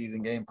single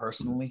preseason game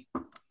personally.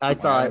 I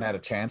haven't had a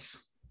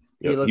chance.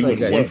 He went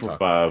 1 for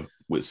 5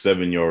 with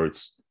 7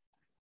 yards.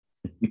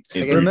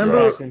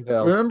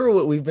 Remember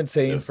what we've been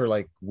saying for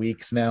like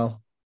weeks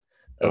now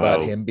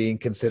about him being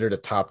considered a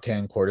top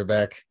 10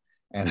 quarterback,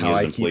 and how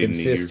I keep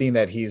insisting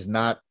that he's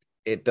not.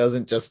 It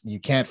doesn't just you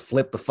can't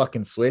flip the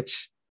fucking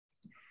switch.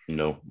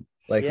 No,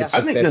 like it's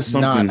just that's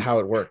not how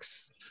it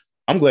works.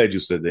 I'm glad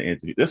you said that,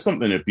 Anthony. That's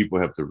something that people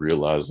have to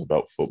realize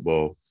about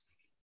football.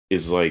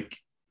 Is like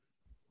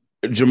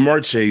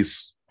Jamar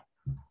Chase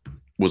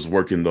was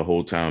working the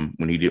whole time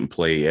when he didn't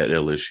play at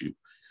LSU.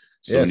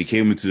 So when he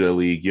came into the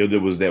league, there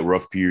was that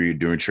rough period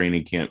during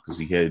training camp because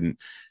he hadn't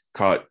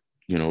caught,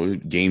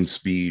 game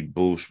speed,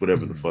 bullshit,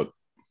 whatever the fuck.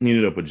 He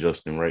ended up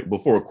adjusting, right?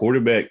 But for a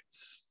quarterback,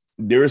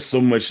 there is so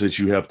much that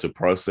you have to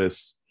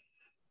process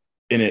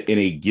in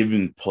a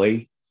given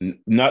play,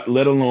 not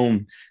let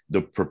alone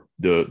the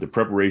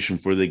preparation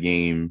for the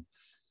game.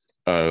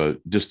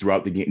 Just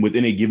throughout the game,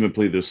 within a given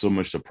play, there's so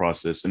much to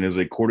process. And as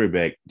a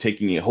quarterback,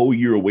 taking a whole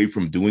year away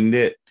from doing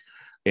that,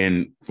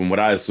 and from what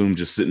I assume,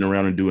 just sitting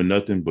around and doing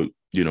nothing but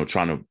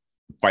trying to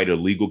fight a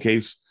legal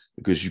case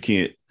because you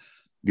can't,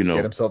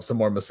 get himself some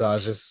more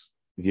massages.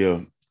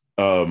 Yeah.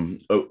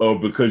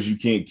 Because you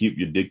can't keep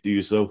your dick to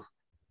yourself.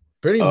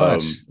 Pretty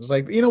much. It's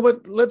like, you know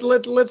what?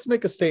 Let's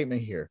make a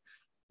statement here.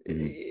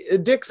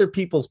 Dicks are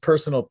people's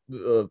personal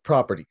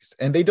properties,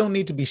 and they don't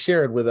need to be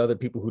shared with other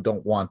people who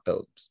don't want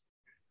those.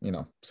 You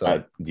know,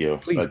 so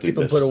please keep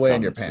them put away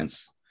in your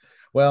pants.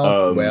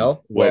 Well,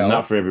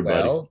 not for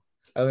everybody. Well,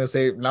 I was gonna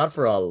say not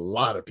for a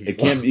lot of people.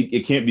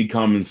 It can't be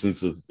common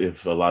sense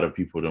if a lot of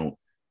people don't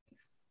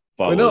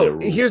follow that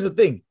rule. Here's the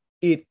thing.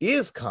 It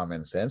is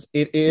common sense.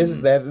 It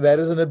is that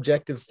is an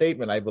objective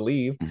statement, I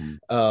believe.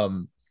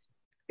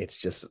 It's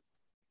just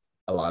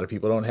a lot of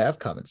people don't have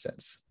common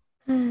sense.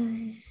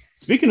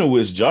 Speaking of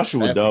which,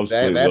 Joshua Dobbs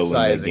played well in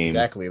that game.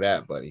 Exactly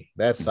that, buddy.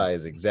 That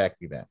size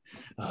exactly that.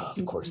 Oh,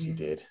 of course he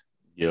did.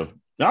 Yeah.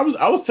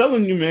 I was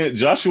telling you, man,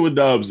 Joshua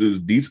Dobbs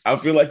is decent. I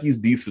feel like he's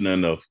decent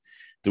enough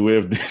to where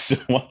if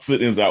Deshaun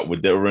Watson is out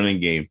with that running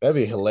game. That'd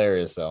be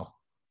hilarious, though.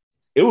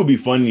 It would be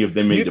funny if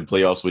they made the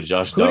playoffs with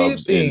Josh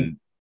Dobbs and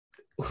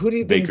who do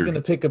you think is going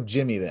to pick up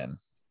Jimmy then?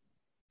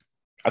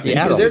 I think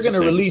because they're going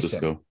to release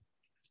him.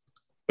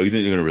 Oh, you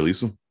think they're going to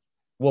release him?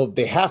 Well,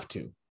 they have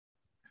to.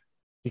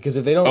 Because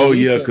if they don't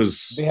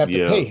because they have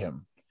to pay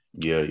him.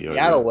 Yeah.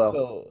 Seattle will.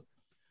 So,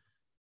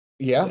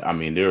 yeah. I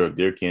mean,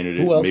 they're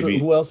candidate.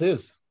 Who else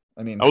is?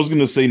 I mean, I was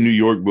gonna say New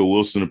York, but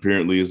Wilson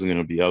apparently isn't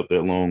gonna be out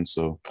that long.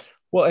 So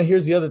well, and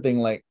here's the other thing,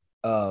 like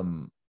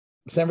San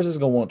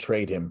Francisco won't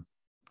trade him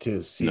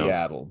to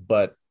Seattle,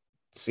 but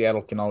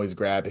Seattle can always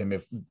grab him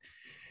if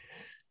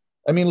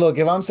look,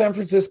 if I'm San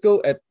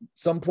Francisco at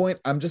some point,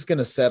 I'm just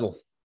gonna settle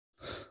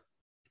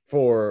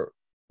for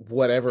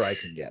whatever I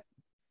can get.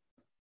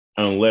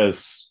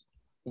 Unless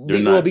they're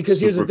not because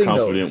super here's the thing,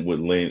 confident with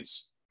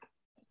Lance.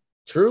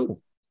 True.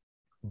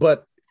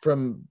 But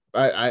from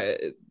I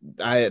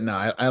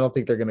don't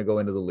think they're going to go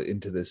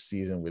into this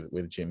season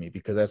with Jimmy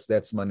because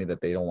that's money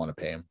that they don't want to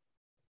pay him.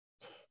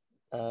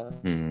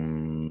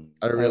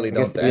 I really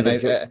don't.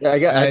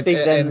 I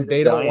think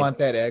they don't want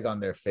that egg on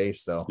their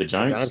face, though. The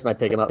Giants might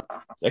pick him up.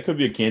 That could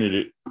be a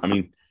candidate. I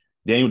mean,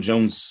 Daniel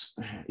Jones,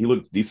 he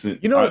looked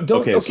decent. You know,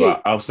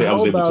 so I'll say I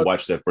was able to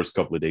watch that first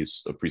couple of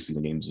days of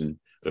preseason games and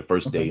the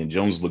first day, and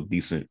Jones looked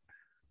decent.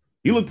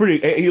 He looked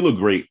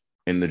great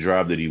in the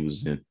drive that he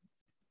was in.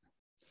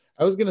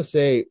 I was gonna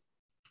say,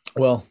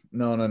 well,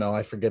 no.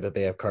 I forget that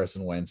they have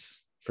Carson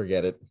Wentz.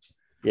 Forget it.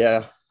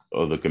 Yeah.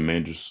 Oh, the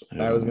Commanders.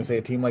 I was gonna say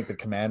a team like the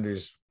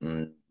Commanders.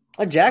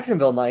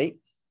 Jacksonville might.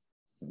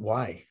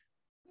 Why?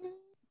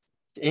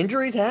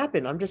 Injuries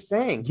happen. I'm just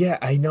saying. Yeah,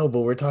 I know,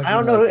 but we're talking. I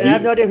don't know. I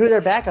have no idea who their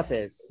backup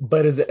is.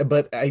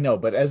 But I know.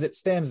 But as it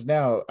stands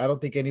now, I don't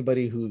think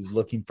anybody who's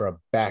looking for a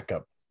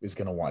backup is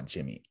going to want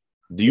Jimmy.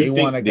 Do you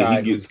think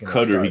that he gets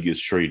cut or he gets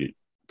traded?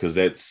 Because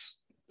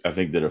I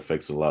think that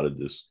affects a lot of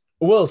this.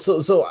 Well,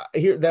 so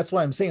here, that's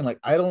why I'm saying, like,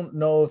 I don't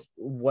know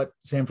what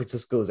San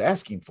Francisco is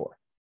asking for.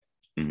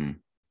 Mm-hmm.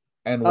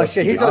 And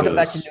he's going to go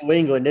back to New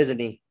England, isn't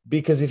he?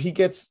 Because if he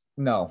gets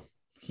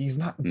he's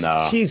not.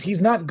 Nah. Jeez,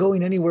 he's not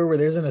going anywhere where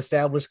there's an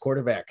established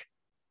quarterback.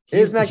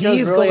 He's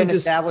really an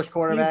established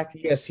quarterback.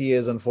 Yes, he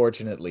is.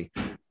 Unfortunately,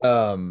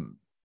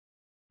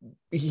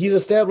 he's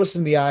established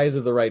in the eyes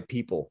of the right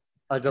people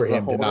for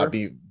him to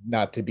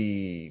not to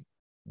be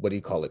what do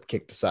you call it,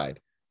 kicked aside.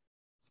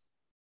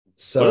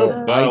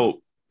 So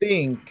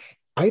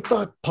I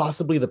thought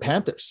possibly the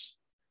Panthers,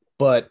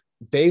 but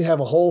they have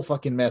a whole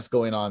fucking mess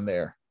going on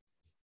there.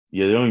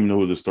 Yeah, they don't even know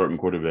who the starting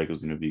quarterback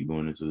is going to be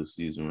going into the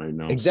season right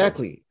now.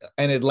 Exactly. So.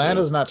 And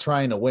Atlanta's not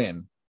trying to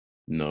win.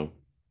 No.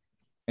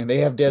 And they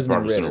have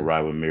Desmond Ridder. Going to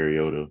ride with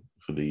Mariota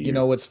for the year. You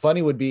know, what's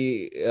funny would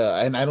be,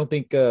 and I don't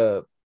think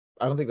the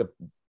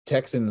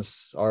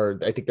Texans are,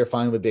 I think they're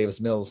fine with Davis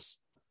Mills.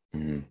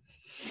 Mm-hmm.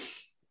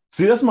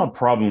 See, that's my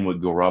problem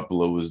with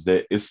Garoppolo is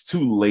that it's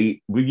too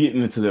late. We're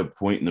getting into that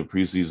point in the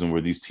preseason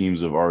where these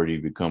teams have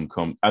already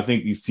I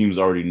think these teams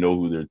already know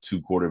who their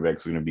two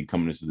quarterbacks are going to be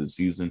coming into the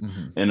season.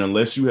 Mm-hmm. And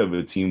unless you have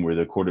a team where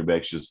their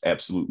quarterbacks just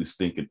absolutely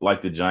stink,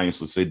 like the Giants,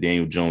 let's say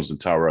Daniel Jones and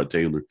Tyrod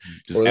Taylor,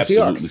 just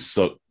absolutely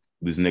suck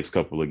these next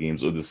couple of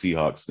games, or the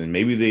Seahawks, then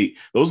maybe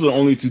those are the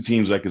only two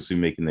teams I can see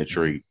making that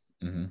trade.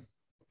 Mm-hmm.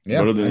 Yeah.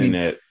 But other than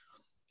that,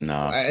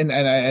 nah. And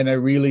I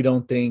really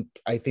don't think,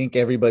 I think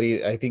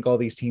all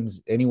these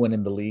teams, anyone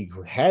in the league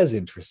who has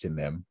interest in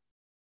them,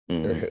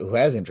 or who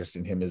has interest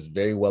in him, is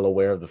very well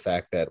aware of the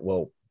fact that,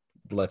 well,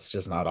 let's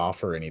just not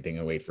offer anything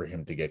and wait for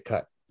him to get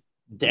cut.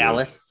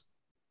 Dallas.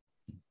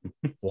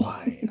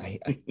 Why?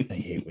 I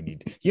hate when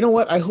you know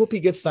what? I hope he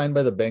gets signed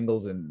by the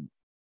Bengals and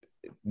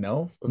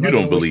no, you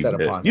don't believe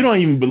that. You don't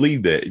even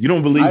believe that. You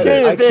don't believe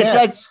that. I finish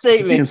that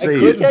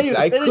statement.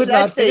 I could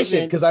not finish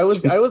it because I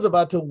was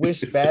about to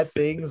wish bad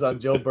things on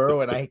Joe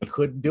Burrow and I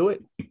couldn't do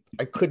it.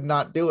 I could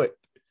not do it.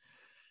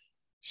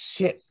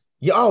 Shit.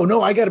 Oh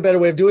no, I got a better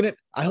way of doing it.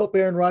 I hope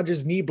Aaron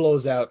Rodgers' knee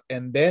blows out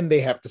and then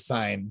they have to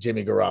sign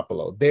Jimmy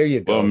Garoppolo. There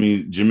you go. Well, I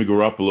mean, Jimmy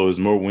Garoppolo has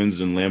more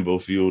wins in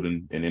Lambeau Field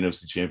and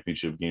NFC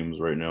Championship games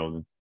right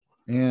now.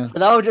 Yeah, so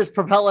that would just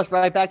propel us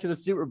right back to the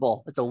Super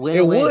Bowl. It's a win.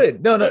 It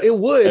would. No, it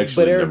would.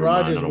 Actually, but Aaron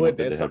Rodgers would.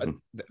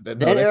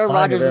 Then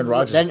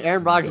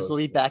Aaron Rodgers will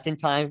be back in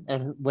time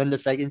and win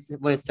his second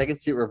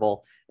Super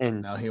Bowl.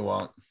 And no, he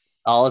won't.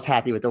 All is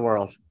happy with the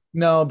world.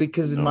 No,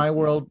 because in my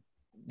world,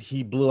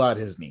 he blew out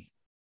his knee.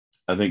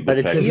 I think, but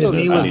his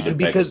knee was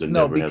because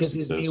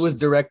his knee was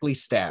directly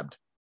stabbed.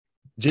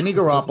 Jimmy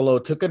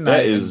Garoppolo took a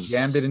knife and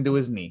jammed it into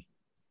his knee.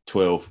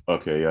 12.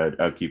 Okay, yeah,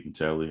 I'll keep a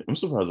tally. I'm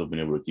surprised I've been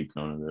able to keep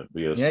counting that.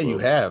 But yeah, 12. You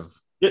have.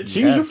 Yeah,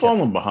 Cheese, you're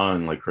falling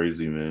behind like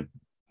crazy, man.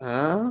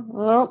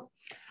 Well,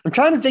 I'm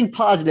trying to think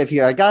positive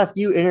here. I got a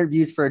few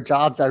interviews for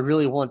jobs I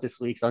really want this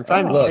week, so I'm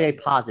trying to stay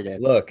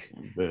positive. Look,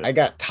 I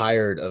got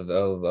tired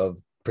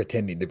of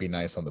pretending to be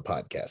nice on the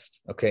podcast.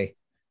 Okay.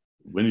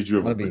 When did you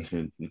ever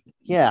pretend?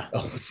 Yeah.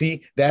 Oh,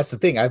 see, that's the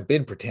thing. I've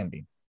been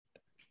pretending.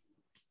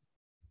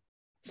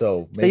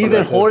 So you've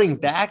been holding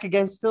back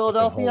against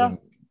Philadelphia?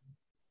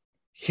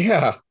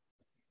 Yeah.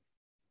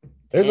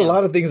 There's a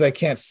lot of things I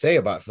can't say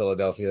about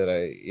Philadelphia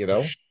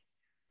that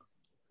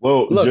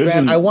Well, look,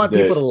 man, I want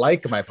people to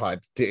like my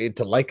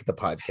to like the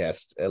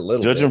podcast a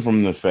little. Judging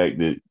from the fact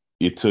that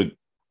it took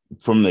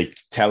from the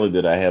tally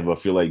that I have, I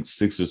feel like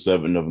 6 or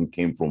 7 of them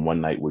came from one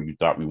night where you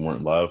thought we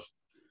weren't live.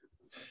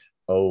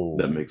 Oh,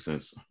 that makes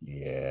sense.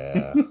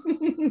 Yeah.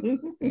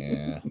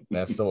 Yeah.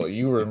 That's so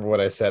you remember what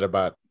I said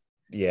about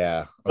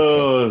okay.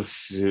 Oh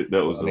shit,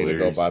 that was we need to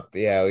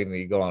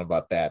go on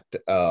about that.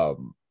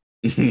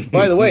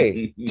 By the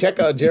way, check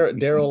out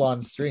Daryl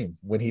on stream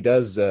when he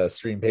does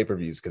stream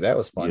pay-per-views, because that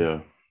was fun. Yeah.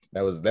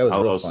 That was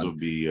I'll real also fun.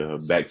 be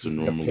back to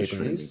normal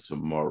streaming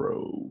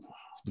tomorrow.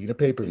 Speaking of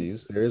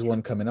pay-per-views, there is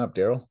one coming up,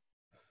 Daryl.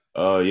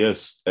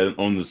 Yes. And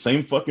on the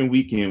same fucking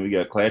weekend, we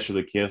got Clash of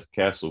the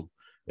Castle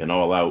and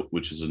All Out,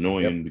 which is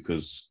annoying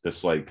because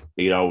that's like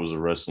 8 hours of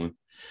wrestling.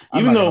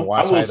 Even though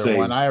I will say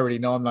one, I already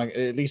know I'm not,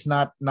 at least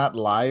not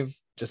live,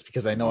 just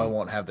because I know I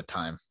won't have the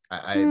time.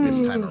 I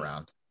this time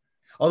around.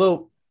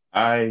 Although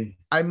I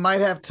might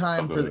have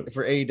time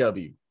for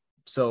AEW.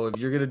 So if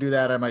you're gonna do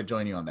that, I might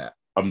join you on that.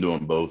 I'm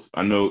doing both.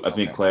 I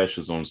think Clash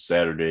is on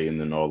Saturday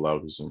and then All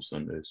Out is on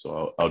Sunday.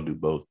 So I'll do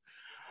both.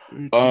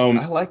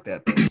 I like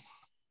that.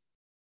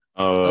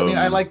 I mean,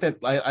 I like that.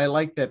 I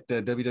like that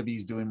WWE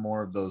is doing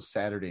more of those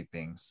Saturday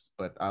things,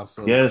 but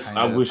also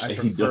I wish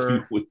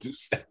AEW would do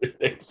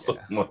Saturday so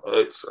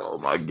much. Oh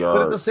my god!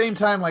 But at the same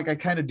time, like I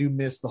kind of do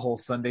miss the whole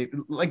Sunday.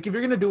 Like if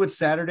you're gonna do it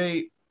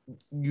Saturday,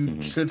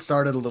 you should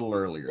start it a little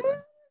earlier,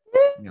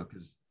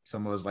 because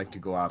some of us like to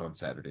go out on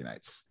Saturday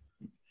nights.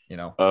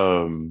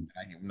 I'm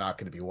not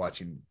gonna be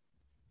watching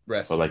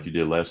wrestling like you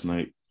did last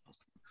night.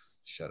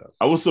 Shut up!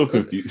 I was so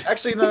confused.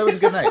 Actually, no, it was a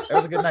good night. That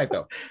was a good night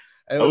though.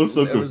 I was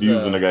so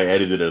confused when I got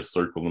added to that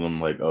circle, and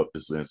I'm like, "Oh,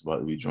 this man's about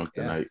to be drunk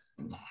tonight."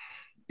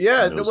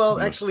 Yeah,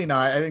 well, actually, no,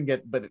 I didn't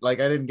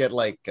get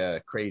like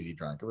crazy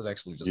drunk. It was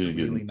actually just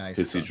really nice.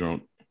 Pissy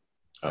drunk.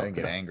 I didn't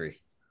get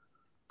angry.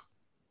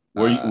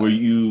 Were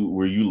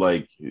you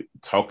like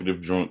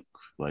talkative drunk?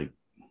 Like,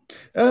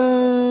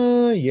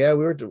 yeah,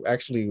 we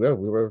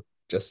were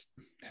just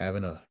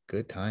having a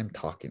good time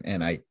talking,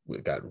 and we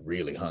got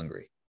really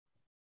hungry.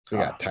 We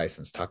got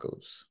Tyson's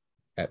Tacos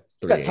at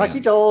 3 a.m.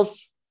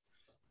 Taquitos.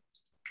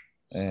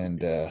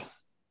 And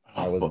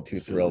I wasn't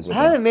too thrilled with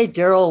I haven't made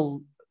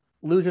Daryl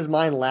lose his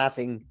mind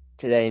laughing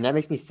today, and that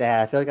makes me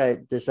sad. I feel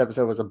like this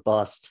episode was a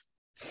bust.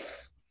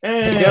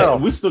 Hey,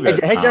 Daryl, we still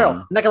got Hey,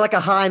 Daryl, make it like a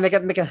high, make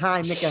it high.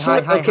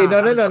 Okay,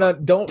 no.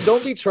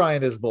 Don't be trying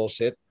this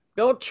bullshit.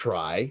 Don't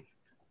try.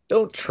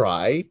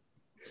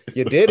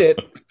 You did it.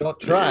 Don't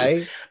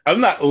try. I'm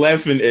not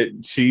laughing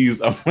at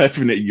Cheese. I'm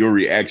laughing at your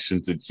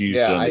reaction to Cheese.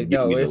 Yeah, I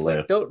know. It's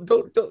like, don't.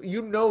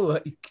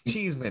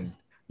 Cheeseman,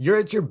 you're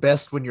at your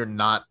best when you're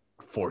not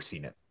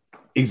forcing it.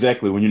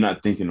 Exactly, when you're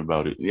not thinking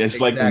about it. It's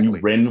like when you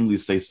randomly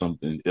say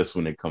something, that's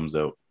when it comes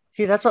out.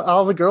 See, that's what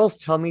all the girls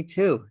tell me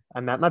too.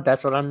 I'm at my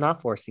best when I'm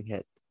not forcing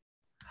it.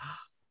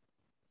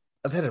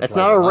 That's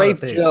not a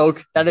rape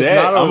joke. That is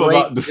not a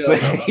rape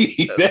joke.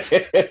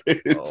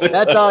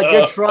 That's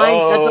you're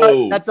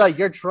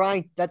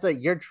trying. That's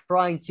you're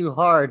trying too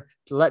hard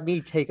to let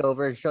me take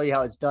over and show you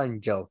how it's done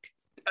joke.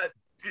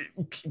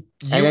 Do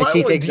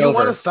you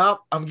want to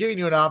stop? I'm giving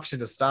you an option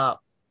to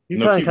stop. You're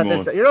going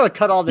to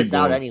cut all this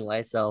out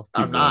anyway, so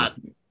I'm not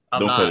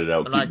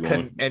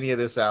cutting any of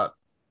this out.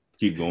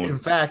 Keep going. In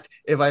fact,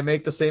 if I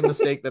make the same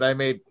mistake that I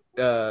made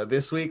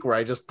this week, where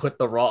I just put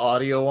the raw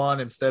audio on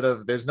instead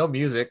of there's no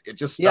music, it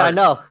just starts. Yeah, I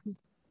know.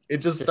 It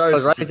just starts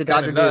goes right into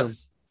Dr. Doom.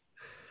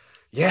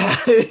 Yeah.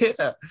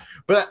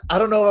 But I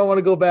don't know if I want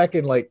to go back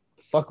and like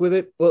fuck with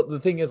it. Well, the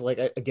thing is, like,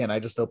 I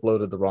just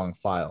uploaded the wrong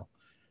file.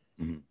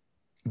 Mm-hmm.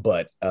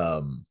 But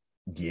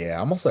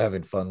yeah, I'm also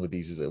having fun with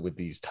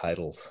these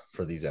titles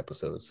for these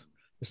episodes.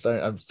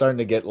 I'm starting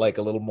to get like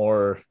a little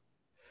more.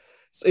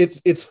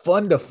 It's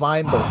fun to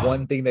find the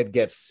one thing that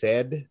gets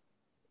said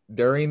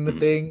during the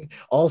thing.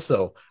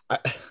 Also, I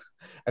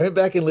went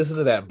back and listened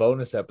to that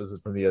bonus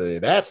episode from the other day.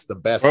 That's the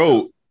best.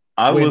 Bro,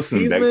 I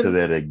listened back to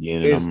that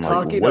again, and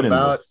I'm like, what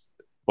about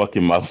fuck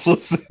am I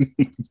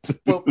listening to?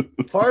 Well,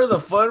 part of the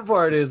fun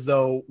part is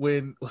though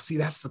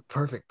that's the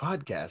perfect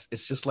podcast.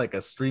 It's just like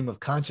a stream of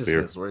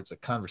consciousness where it's a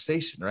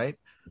conversation, right?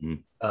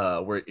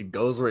 Mm-hmm. Where it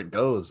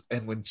goes.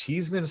 And when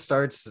Cheeseman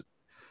starts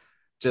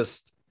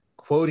just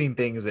quoting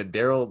things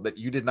that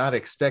you did not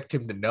expect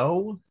him to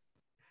know,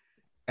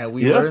 and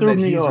we learn that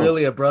he's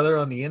really a brother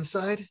on the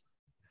inside.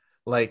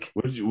 Like,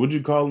 would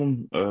you call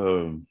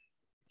him?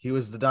 He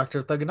was the doctor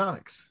of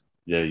Thugonomics.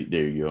 Yeah,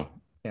 there you go.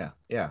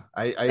 Yeah.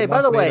 I hey,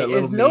 by the way,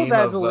 is no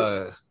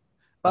Vaseline?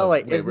 By the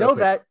way,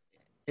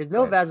 is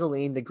no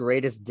Vaseline the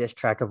greatest diss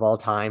track of all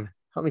time?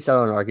 Help me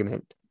settle an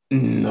argument.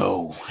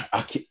 No,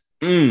 I can't.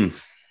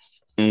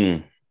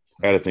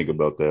 Gotta think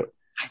about that.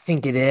 I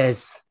think it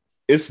is.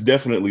 It's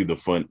definitely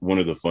one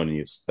of the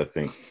funniest, I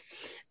think.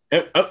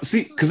 And,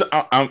 see, because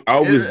I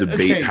always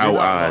debate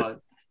how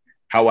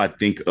I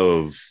think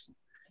of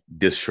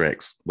diss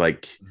tracks.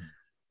 Like,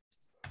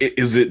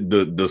 is it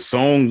the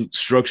song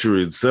structure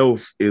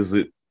itself? Does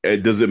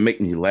it make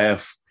me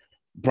laugh?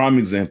 Prime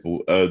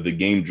example, the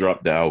Game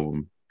dropped the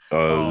album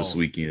this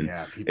weekend,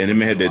 and it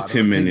had that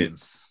 10-minute.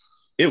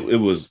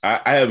 It was.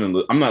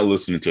 I'm not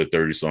listening to a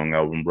 30-song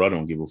album, bro. I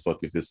don't give a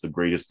fuck if it's the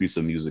greatest piece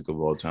of music of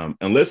all time,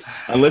 unless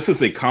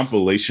it's a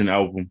compilation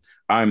album.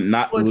 I'm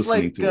not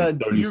listening to a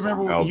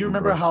 30-song album. You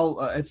remember how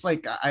it's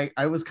like?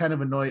 I was kind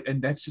of annoyed,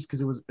 and that's just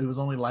because it was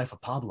only Life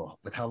of Pablo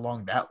with how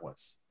long that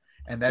was,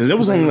 and that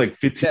was only like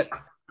 15.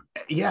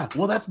 Yeah,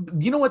 well, that's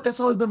that's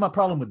always been my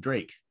problem with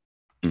Drake,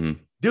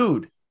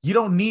 dude. You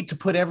don't need to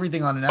put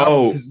everything on an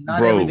album because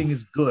not everything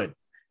is good.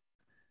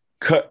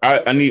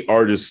 I need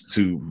artists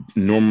to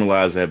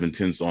normalize having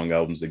 10-song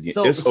albums again.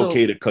 It's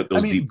okay to cut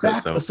those deep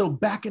cuts out. So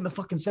back in the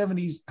fucking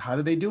 70s, how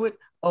did they do it?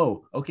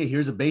 Oh, okay,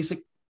 here's a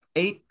basic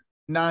 8,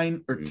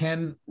 9, or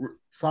 10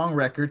 song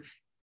record.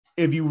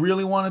 If you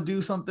really want to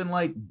do something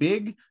like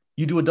big,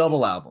 you do a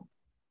double album.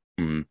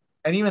 And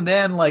even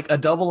then, like a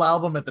double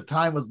album at the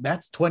time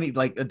that's 20.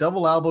 Like a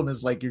double album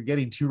is like you're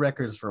getting 2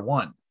 records for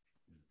one.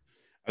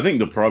 I think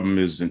the problem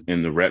is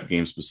in the rap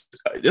game.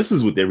 This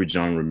is with every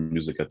genre of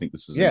music. I think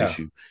this is an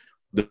issue.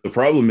 The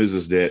problem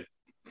is that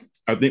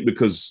I think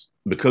because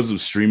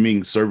of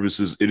streaming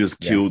services, it has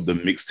killed the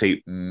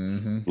mixtape,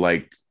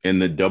 like, and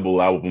the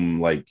double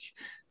album. Like,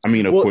 I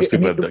mean, of course,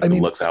 people have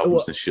deluxe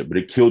albums and shit, but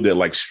it killed that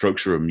like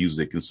structure of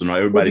music, and so now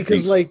everybody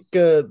thinks I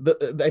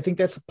think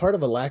that's part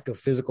of a lack of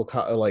physical,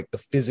 like the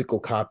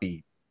physical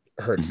copy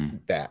hurts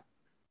that.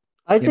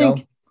 I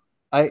think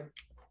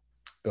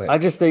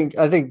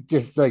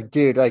just like,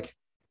 dude, like.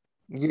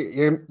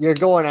 You're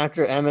going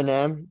after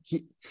Eminem.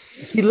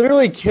 He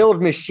literally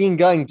killed Machine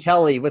Gun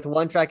Kelly with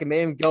one track and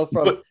made him go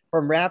from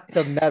rap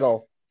to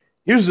metal.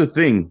 Here's the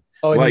thing.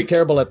 Oh, he's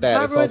terrible at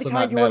that. It's also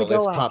not metal.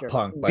 It's pop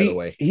punk, by the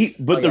way.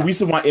 The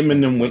reason why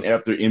Eminem went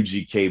after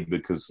MGK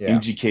because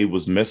MGK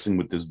was messing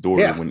with his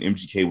daughter when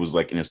MGK was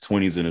like in his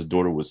 20s and his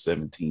daughter was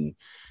 17.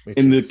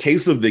 In the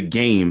case of The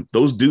Game,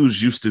 those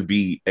dudes used to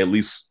be at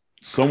least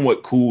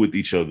somewhat cool with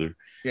each other.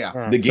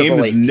 Yeah, The Game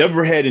has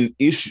never had an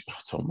issue.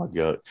 Oh my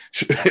god,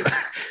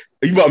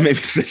 you about to make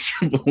me say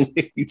Triple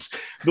H.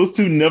 Those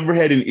two never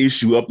had an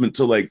issue up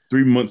until like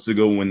 3 months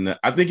ago when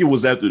I think it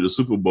was after the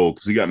Super Bowl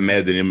because he got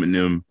mad that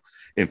Eminem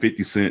and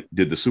 50 Cent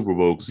did the Super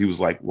Bowl because he was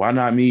like, "Why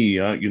not me?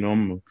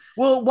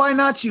 Well, why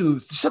not you?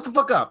 Shut the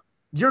fuck up.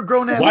 You're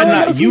grown ass. Why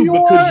not you?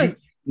 Because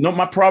no,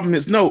 my problem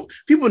is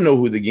people know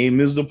who The Game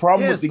is. The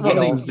problem with The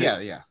Game is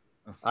that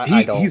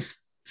he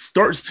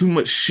starts too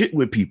much shit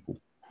with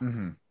people.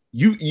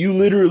 You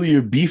literally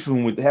are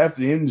beefing with half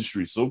the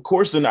industry, so of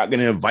course they're not going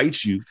to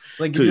invite you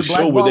to a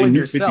show where they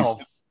knew 50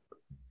 Cent.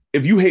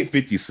 If you hate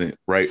 50 Cent,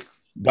 right?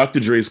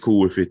 Dr. Dre's cool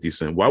with 50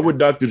 Cent. Why would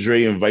Dr.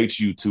 Dre invite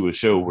you to a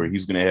show where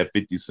he's going to have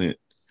 50 Cent,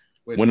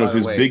 one of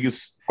his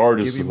biggest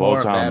artists of all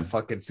time? That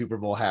fucking Super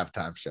Bowl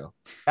halftime show.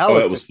 That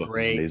was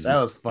great. Amazing.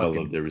 That was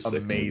fucking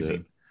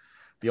amazing.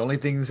 The only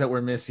things that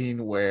were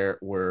missing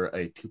were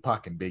a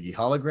Tupac and Biggie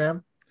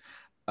hologram.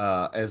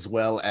 As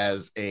well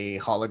as a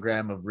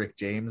hologram of Rick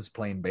James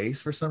playing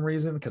bass for some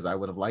reason, because I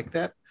would have liked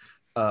that.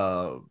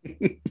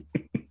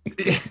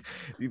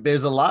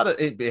 There's a lot of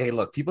it. Hey,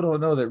 look, people don't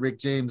know that Rick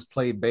James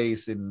played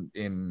bass in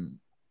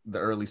the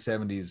early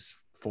 70s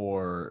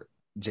for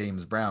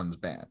James Brown's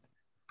band.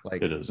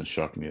 Like, it doesn't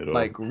shock me at all.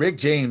 Like, Rick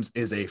James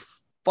is a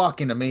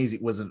fucking amazing.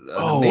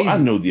 I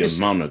know the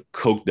amount of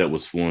coke that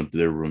was flowing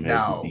through their room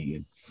had to be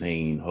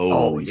insane.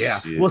 Holy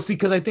shit. Well, see,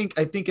 because I think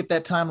at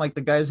that time, like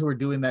the guys who were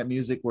doing that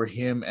music were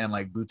him and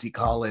like Bootsy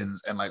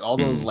Collins and like all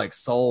those like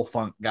soul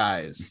funk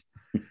guys.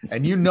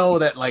 And you know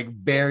that like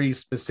very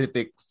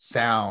specific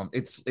sound.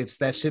 It's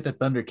that shit that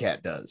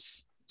Thundercat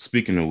does.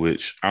 Speaking of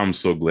which, I'm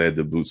so glad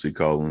that Bootsy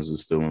Collins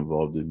is still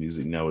involved in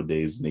music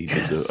nowadays. And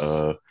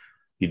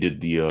he did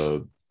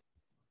the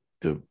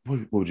what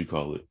would you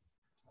call it?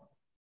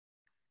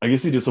 I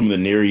guess he did some of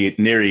the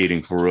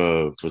narrating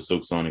for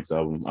Silk Sonic's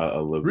album. I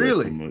love that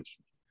so much.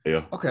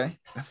 Yeah. Okay,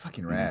 that's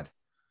fucking rad.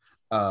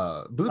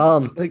 I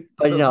think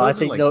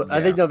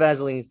No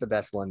Vaseline is the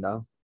best one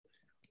though.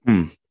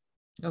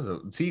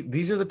 See,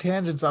 these are the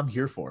tangents I'm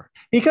here for.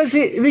 Because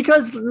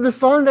the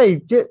song they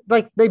did,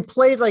 like they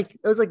played, like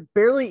it was like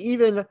barely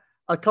even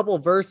a couple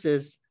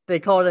verses. They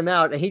called him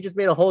out, and he just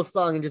made a whole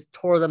song and just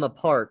tore them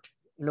apart,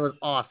 and it was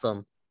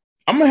awesome.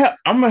 I'm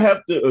gonna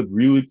have to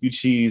agree with you,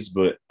 Cheese,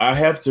 but I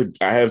have to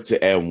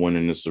add one,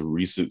 and it's a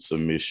recent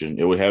submission.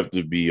 It would have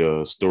to be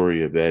a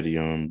Story of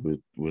Adium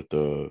with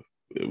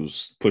it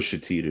was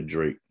Pusha T to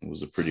Drake. It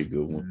was a pretty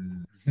good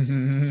one,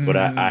 but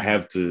I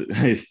have to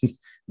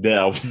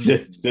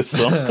That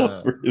song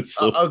cover is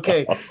so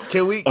okay.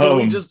 Can we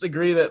just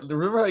agree that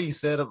remember how you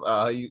said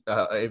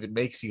if it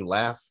makes you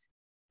laugh,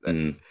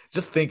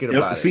 just thinking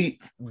about it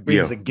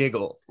brings a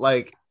giggle.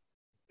 Like,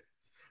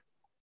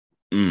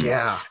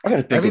 yeah, I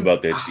gotta think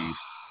about that, Cheese.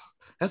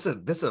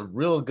 That's a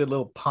real good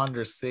little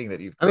ponderous thing that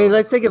you've. I mean,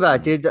 let's think about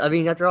it, dude. I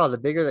mean, after all, the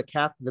bigger the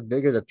cap, the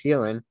bigger the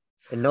peeling,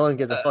 and no one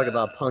gives a fuck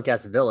about punk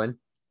ass villain.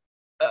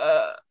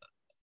 I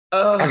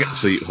got to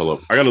see. Hold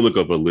up, I gotta look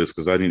up a list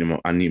because I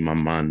need my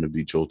mind to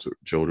be jolted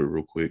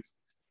real quick.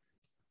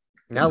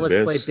 Now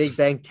let's play Big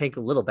Bang Take a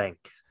Little Bank.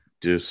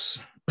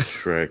 Just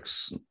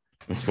tracks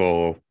of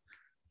all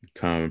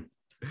time.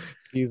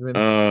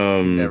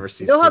 Never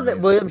see. You know how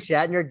William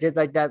Shatner did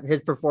like that,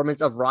 his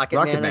performance of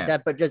Rocket Man like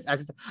that, but just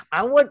as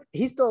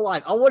he's still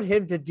alive. I want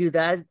him to do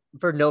that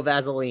for No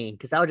Vaseline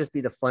because that would just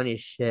be the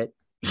funniest shit.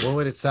 What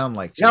would it sound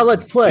like? Now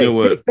let's play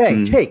Big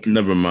Bang Take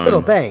Never mind.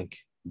 Little Bank.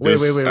 Wait.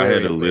 I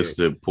had a list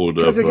that pulled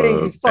up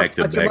back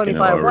to back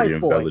and I already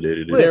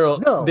invalidated it.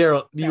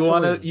 Daryl,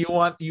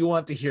 you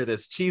want to hear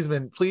this?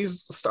 Cheeseman,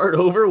 please start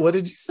over. What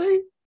did you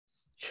say?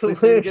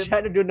 William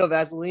Shatner doing No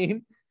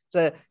Vaseline.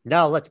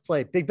 Now let's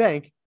play Big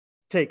Bang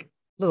Take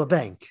Little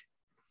Bank.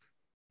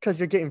 Because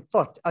you're getting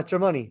fucked out your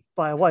money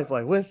by a white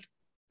boy with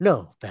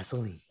no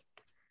Vaseline.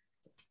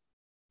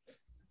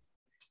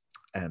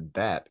 And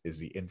that is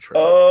the intro.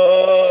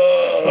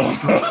 Oh,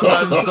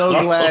 I'm so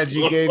glad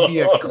you gave me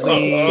a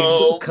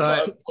clean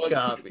cut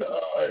copy.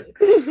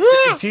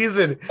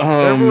 Cheeseman,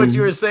 remember what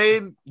you were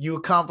saying? You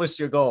accomplished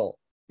your goal.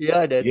 Yeah,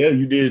 I did. Yeah,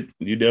 you did.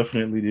 You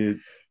definitely did.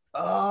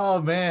 Oh,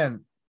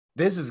 man.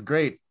 This is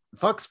great.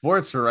 Fuck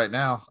sports for right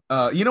now.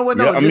 You know what?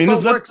 No, this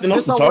all works.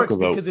 This all works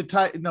because it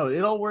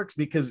all works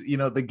because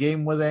the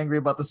game was angry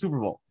about the Super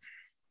Bowl.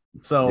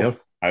 So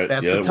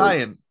that's the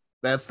tie-in.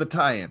 That's the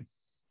tie-in.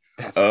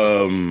 That's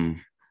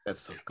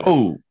so good.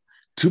 Oh,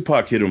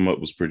 Tupac Hit 'Em Up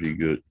was pretty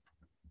good.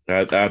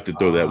 I have to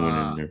throw that one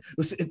in there.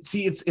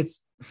 See,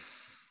 it's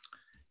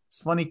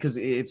funny because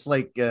it's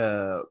like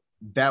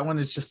that one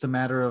is just a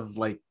matter of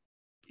like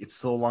it's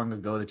so long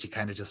ago that you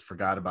kind of just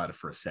forgot about it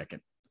for a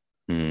second.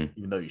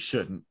 Even though you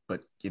shouldn't,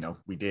 but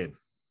we did.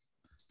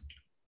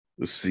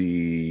 Let's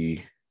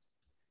see.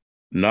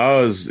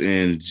 Nas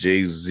and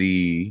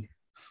Jay-Z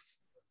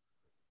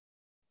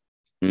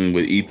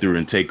with Ether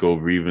and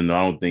Takeover, even though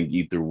I don't think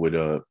Ether would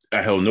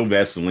No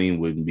Vaseline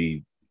wouldn't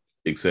be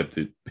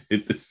accepted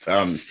at this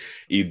time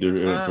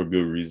either for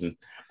good reason.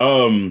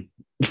 But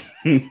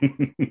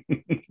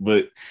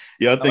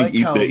yeah, I think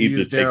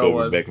Ether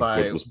Takeover back and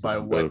forth was by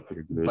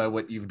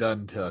what you've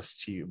done to us,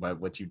 by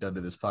what you've done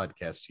to this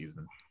podcast,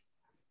 Cheeseman.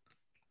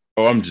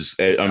 Oh, I'm just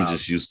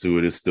used to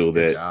it. It's still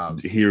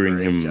hearing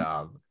him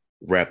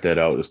rap that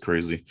out is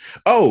crazy.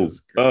 Oh,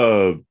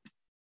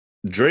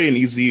 Dre and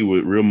Eazy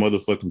with Real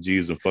Motherfucking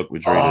G's and Fuck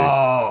with Dre.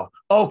 Oh,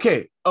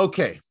 okay.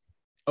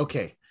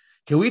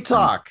 Can we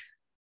talk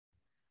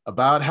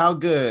about how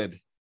good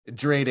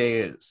Dre Day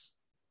is?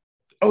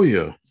 Oh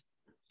yeah.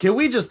 Can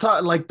we just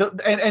talk like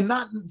and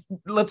not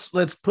let's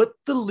put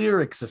the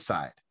lyrics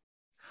aside,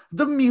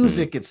 the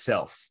music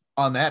itself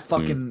on that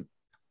fucking.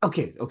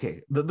 Okay.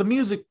 The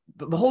music,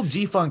 the whole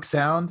G-Funk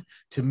sound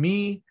to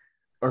me,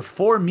 or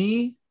for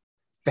me,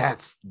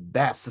 that's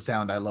the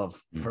sound I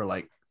love for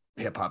like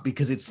hip hop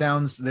because it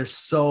sounds they're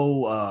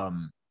so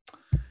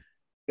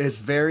it's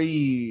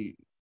very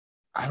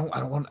I don't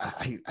want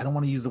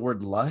to use the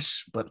word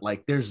lush, but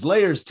like there's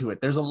layers to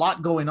it. There's a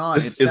lot going on.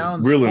 It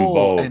sounds real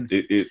involved.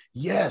 And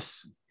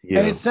yes.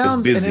 And it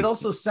sounds and it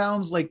also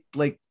sounds like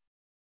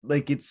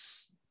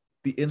it's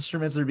the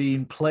instruments are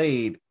being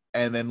played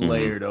and then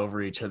layered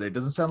over each other. It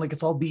doesn't sound like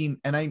it's all being,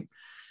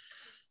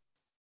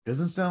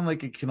 doesn't sound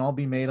like it can all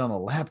be made on a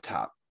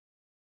laptop.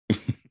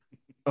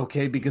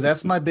 Okay, because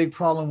that's my big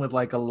problem with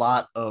like a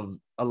lot of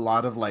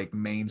like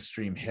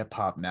mainstream hip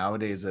hop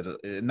nowadays.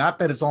 That not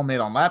that it's all made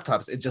on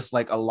laptops, it just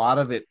like a lot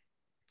of it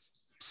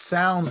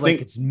sounds like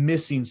it's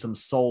missing some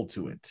soul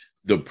to it.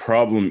 The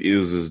problem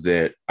is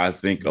that I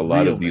think a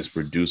lot of these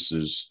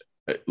producers,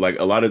 like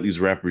a lot of these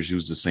rappers,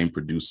 use the same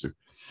producer.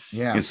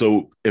 Yeah. And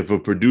so if a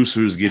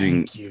producer is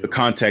getting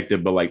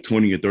contacted by like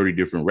 20 or 30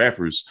 different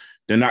rappers,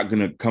 they're not going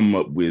to come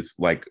up with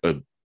like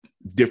a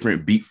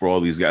different beat for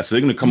all these guys. So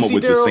they're going to come up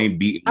with Daryl, the same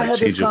beat. I had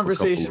this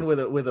conversation with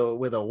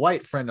a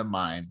white friend of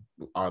mine,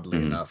 oddly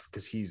enough,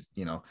 because he's,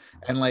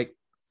 and like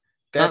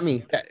that, not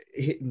me.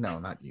 No,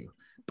 not you.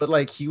 But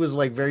like he was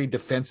like very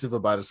defensive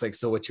about it. It's like,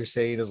 so what you're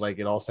saying is like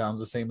it all sounds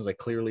the same. It's like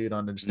clearly you don't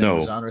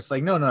understand the genre. It's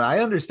like, no, I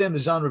understand the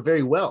genre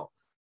very well.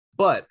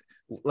 But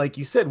like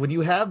you said, when you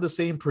have the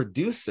same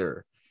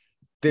producer,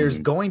 there's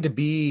going to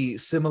be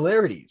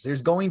similarities.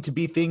 There's going to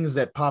be things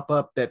that pop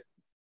up that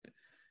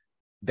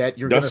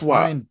you're going to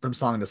find from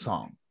song to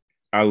song.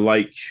 That's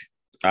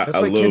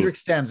why Kendrick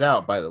stands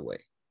out, by the way.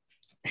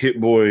 Hit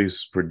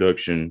Boy's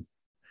production.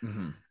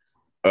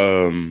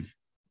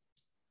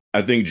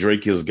 I think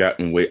Drake has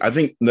gotten way. I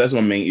think that's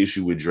my main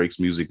issue with Drake's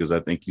music is I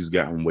think he's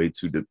gotten way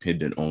too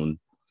dependent on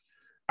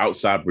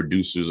outside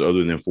producers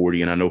other than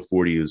 40. And I know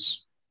 40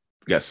 has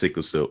got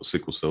sickle cell,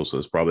 so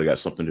it's probably got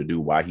something to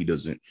do why he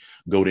doesn't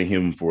go to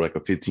him for like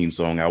a 15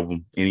 song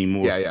album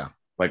anymore. Yeah.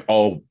 Like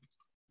all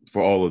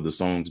of the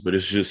songs, but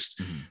it's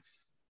just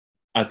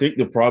I think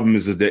the problem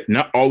is that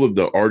not all of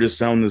the artists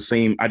sound the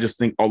same. I just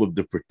think all of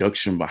the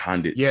production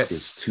behind it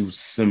is too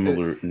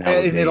similar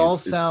nowadays. And it all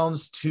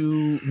sounds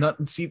too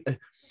not see.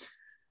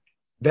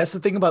 That's the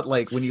thing about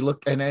like when you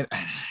look at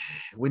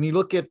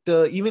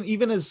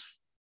even as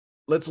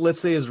let's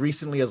say as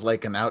recently as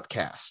like an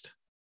Outcast,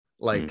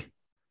 like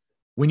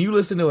when you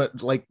listen to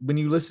it, like when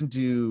you listen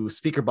to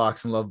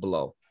Speakerboxxx and Love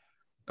Below,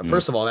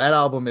 first of all, that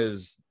album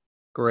is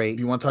great. If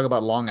you want to talk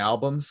about long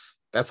albums,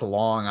 that's a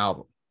long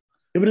album.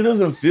 Yeah, but it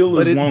doesn't feel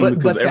as long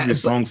because every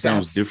song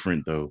sounds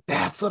different, though.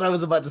 That's what I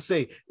was about to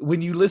say.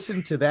 When you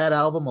listen to that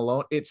album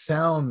alone, it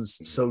sounds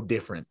so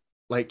different,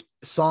 like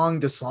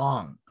song to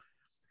song.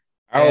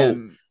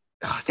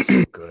 It's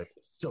so good.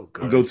 So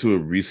good. I'll go to a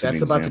recent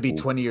That's about to be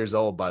 20 years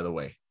old, by the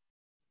way.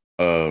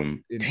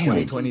 In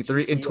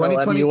 2023. In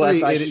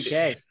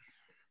 2023,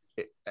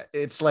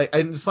 it's like,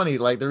 and it's funny,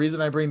 like the reason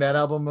I bring that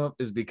album up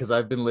is because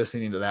I've been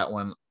listening to that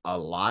one a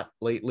lot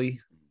lately.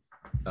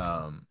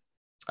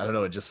 I don't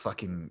know. It just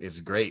fucking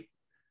is great.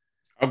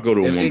 I'll go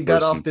to it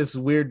got off this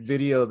weird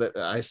video that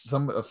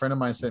a friend of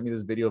mine sent me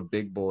this video of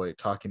Big Boi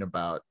talking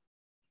about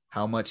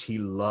how much he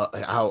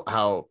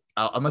how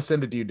I'm gonna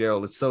send it to you,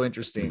 Daryl. It's so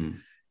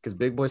interesting because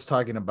Big Boi's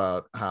talking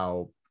about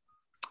how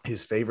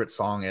his favorite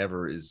song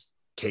ever is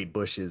Kate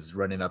Bush's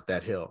Running Up the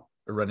Hill.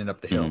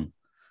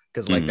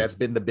 Because like that's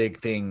been the big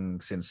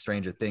thing since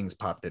Stranger Things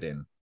popped it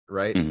in,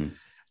 right?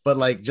 But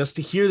like just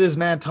to hear this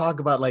man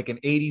talk about like an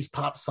 80s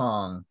pop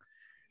song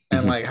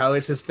and like how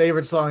it's his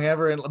favorite song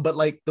ever, but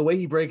like the way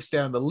he breaks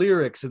down the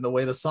lyrics and the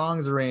way the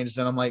song's arranged,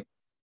 and I'm like,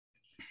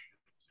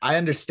 I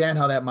understand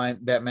how that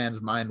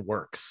man's mind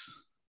works.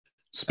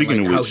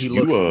 Speaking of which, how he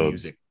looks at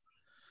music.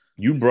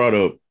 You brought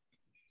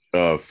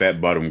up Fat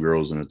Bottom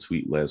Girls in a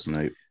tweet last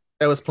night.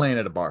 That was playing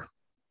at a bar.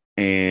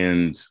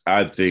 And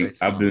I think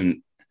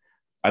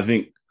I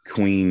think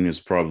Queen is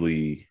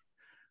probably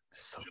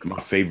my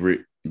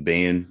favorite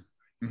band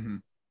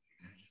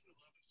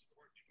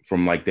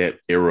from like that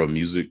era of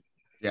music.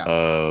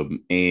 Yeah.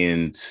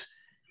 And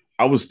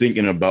I was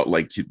thinking about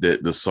like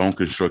the song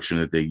construction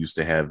that they used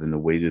to have and the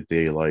way that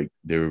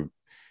they're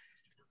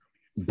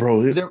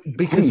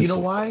because you know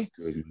why?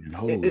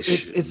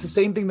 It's the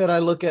same thing that I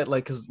look at,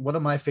 like, because one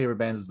of my favorite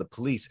bands is The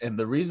Police, and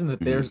the reason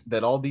that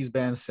that all these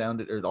bands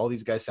sounded, or all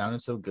these guys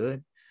sounded so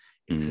good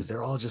is because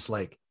they're all just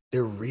like,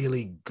 they're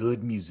really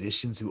good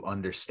musicians who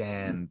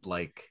understand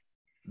like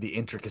the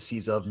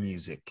intricacies of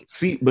music.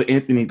 See, but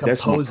Anthony,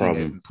 that's my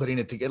problem. And putting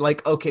it together.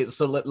 Like, okay,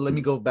 so let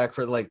me go back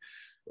for like,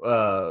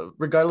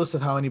 regardless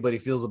of how anybody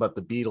feels about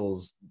the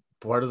Beatles,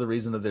 part of the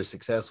reason of their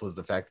success was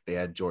the fact that they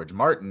had George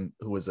Martin,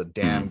 who was a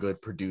damn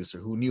good producer,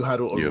 who knew how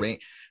to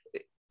arrange.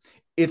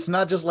 It's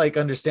not just like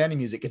understanding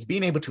music; it's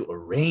being able to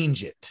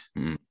arrange it.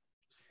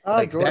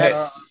 Like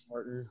that's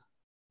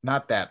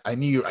not that. I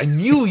knew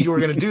you were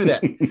going to do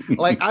that.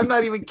 Like, I'm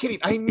not even kidding.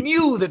 I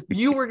knew that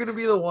you were going to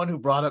be the one who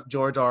brought up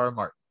George R.R.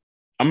 Martin.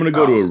 I'm going to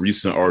go to a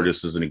recent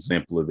artist as an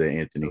example of that,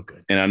 Anthony. So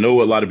and I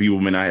know a lot of people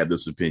may not have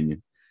this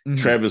opinion.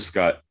 Travis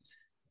Scott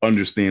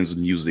understands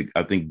music,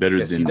 I think,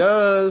 better than he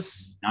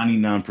does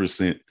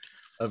 99%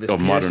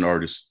 of modern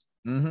artists.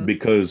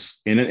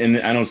 Because, and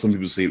I know some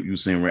people say you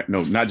saying rap.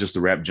 No, not just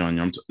the rap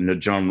genre. I'm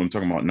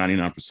talking about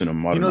 99% of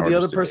modern artists. The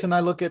other person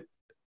I look at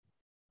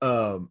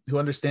who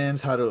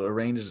understands how to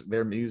arrange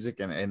their music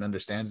and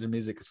understands their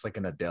music, it's like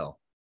an Adele.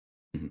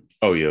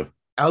 Oh, yeah.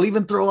 I'll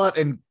even throw out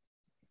and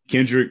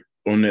Kendrick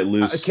on that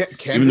list,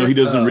 even though he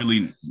doesn't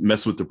really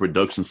mess with the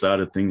production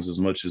side of things as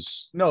much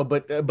as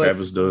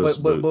Travis does.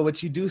 But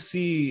what you do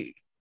see,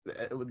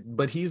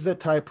 but he's that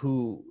type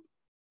who,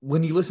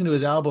 when you listen to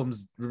his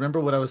albums, remember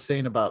what I was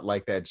saying about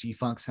like that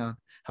G-Funk sound,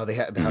 how they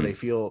how they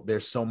feel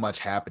there's so much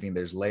happening,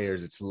 there's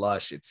layers, it's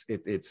lush,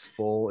 it's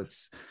full,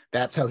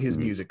 that's how his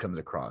music comes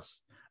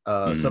across.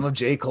 Some of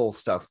J. Cole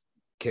stuff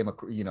came,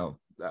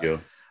 I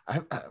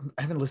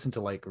haven't listened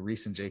to like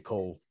recent J.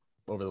 Cole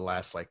over the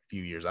last like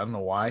few years. I don't know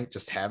why,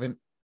 just haven't.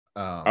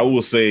 I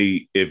will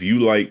say if you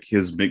like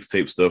his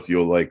mixtape stuff,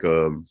 you'll like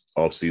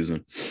Off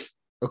Season.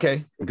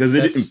 Okay, because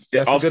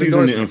Off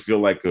Season didn't feel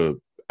like a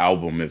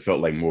album; it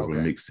felt like more of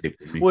a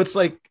mixtape. Well, it's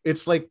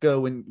like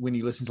when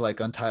you listen to like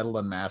Untitled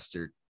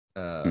Unmastered,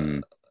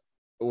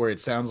 where it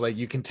sounds like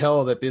you can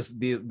tell that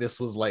this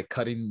was like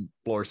cutting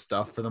floor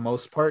stuff for the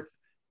most part,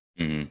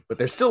 but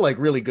there's still like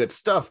really good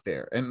stuff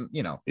there, and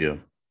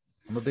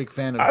I'm a big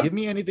fan of. Give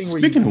me anything where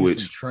you can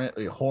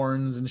some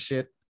horns and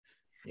shit.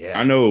 Yeah,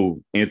 I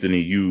know,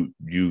 Anthony. You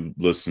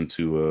listen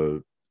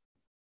to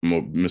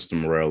Mr.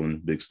 Morale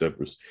and Big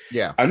Steppers.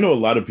 Yeah, I know a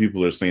lot of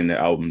people are saying that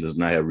album does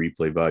not have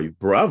replay value,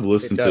 bro. I've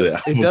listened to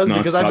that. It does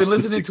because I've been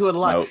listening to it a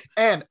lot,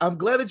 and I'm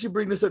glad that you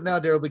bring this up now,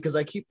 Daryl, because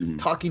I keep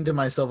talking to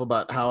myself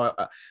about how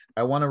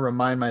I want to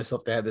remind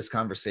myself to have this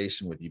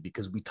conversation with you,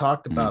 because we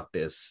talked about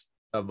this.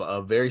 Of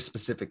a very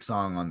specific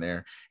song on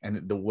there,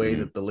 and the way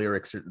that the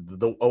lyrics are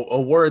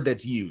a word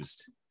that's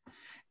used,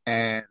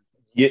 and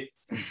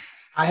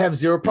I have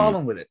zero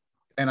problem with it.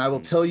 And I will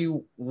tell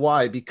you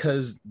why,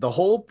 because the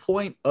whole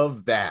point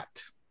of that,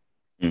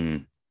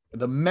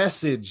 the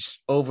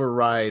message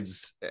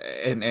overrides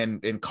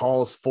and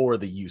calls for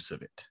the use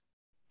of it.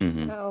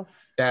 No.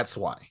 That's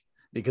why,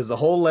 because the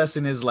whole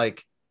lesson is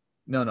like,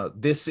 no,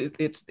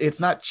 it's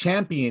not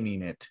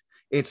championing it.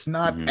 It's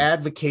not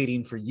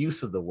advocating for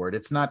use of the word.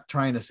 It's not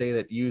trying to say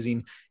that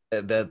using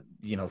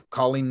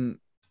calling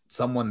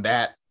someone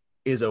that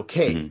is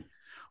okay.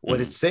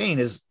 What it's saying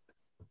is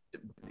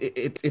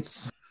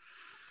it's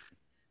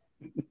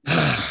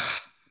I've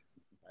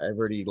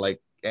already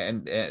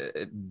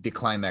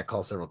declined that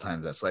call several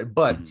times. That's right.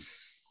 But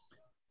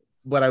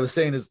what I was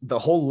saying is the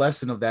whole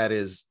lesson of that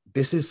is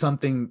this is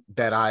something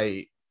that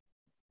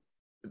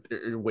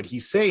what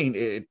he's saying,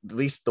 at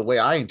least the way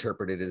I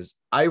interpret it, is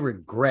I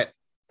regret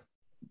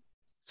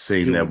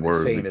saying that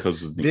word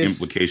because of the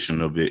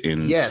implication of it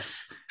and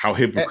how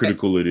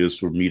hypocritical it is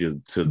for me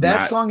to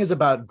that song is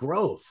about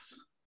growth.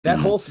 That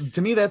whole,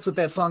 to me, that's what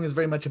that song is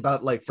very much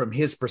about, like from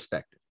his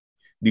perspective.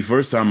 The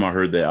first time I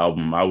heard that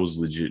album, I was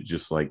legit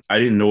just like, I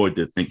didn't know what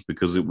to think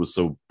because it was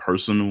so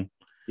personal.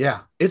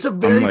 Yeah, it's a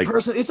very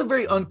personal, it's a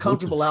very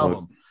uncomfortable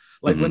album.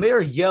 Like when they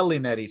are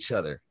yelling at each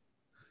other.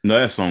 No,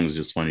 that song is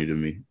just funny to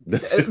me.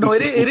 No,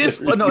 it is.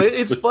 No,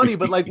 it's funny,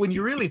 but like when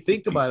you really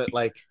think about it,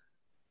 like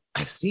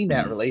I've seen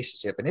that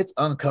relationship, and it's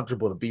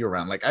uncomfortable to be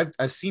around. Like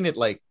I've seen it,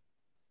 like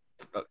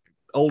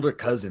older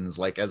cousins,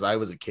 like as I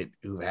was a kid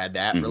who had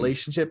that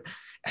relationship,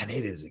 and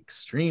it is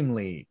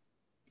extremely.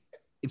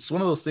 It's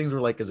one of those things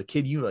where, like, as a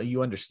kid,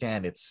 you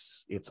understand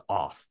it's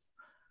off,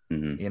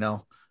 you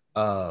know.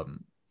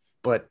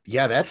 But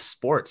yeah, that's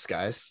sports,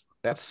 guys.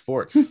 That's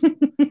sports.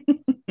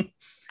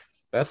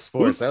 That's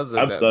sports. That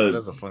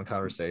was a fun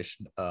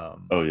conversation.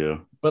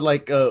 But I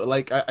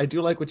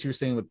do like what you were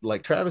saying with,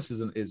 like, Travis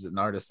is an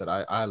artist that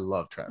I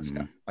love. Travis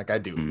Scott. Like I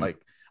do. Like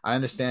I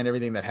understand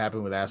everything that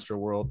happened with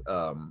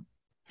Astroworld.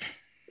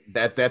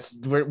 That's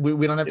where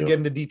we don't have to get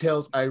into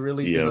details. I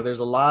really, there's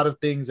a lot of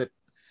things that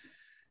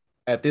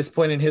at this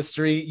point in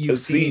history you've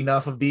seen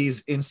enough of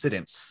these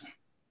incidents.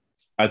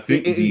 I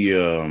think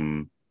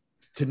to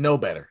know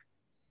better.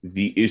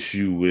 The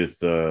issue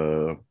with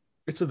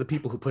it's with the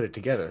people who put it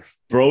together.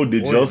 Bro,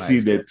 did y'all see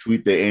that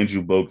tweet that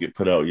Andrew Bogut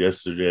put out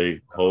yesterday?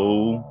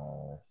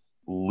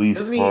 Holy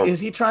fuck. Is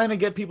he trying to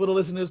get people to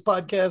listen to his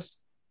podcast?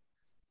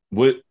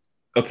 What?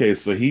 Okay,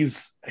 so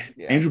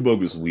Andrew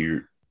Bogut's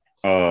weird.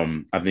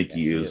 I think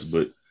he is,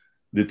 but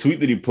the tweet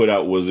that he put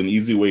out was an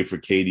easy way for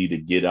KD to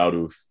get out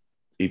of.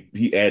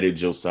 He added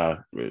Joe Tsai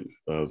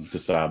to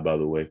side, by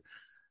the way.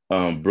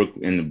 And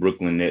the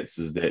Brooklyn Nets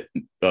is that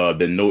no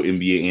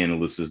NBA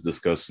analyst is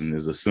discussing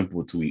is a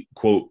simple tweet.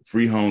 Quote,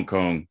 free Hong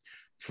Kong,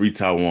 free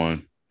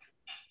Taiwan,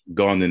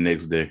 gone the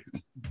next day.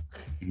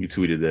 He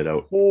tweeted that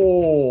out.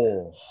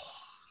 Oh,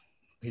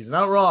 he's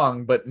not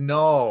wrong, but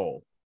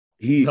no.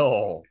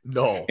 No.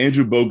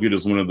 Andrew Bogut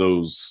is one of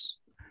those.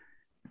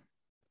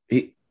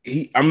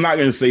 I'm not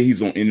gonna say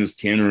he's on Enes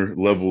Kanter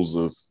levels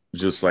of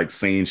just like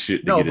saying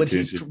shit to get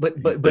attention.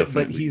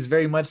 But he's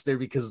very much there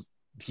because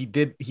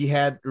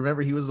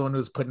remember he was the one who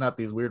was putting out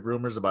these weird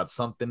rumors about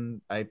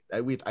something. I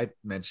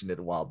mentioned it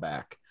a while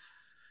back.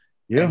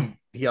 Yeah. And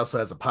he also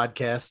has a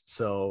podcast,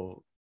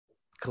 so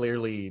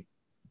clearly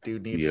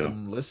dude needs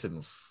some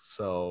listens.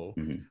 So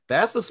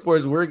that's the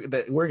sports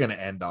we're gonna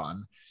end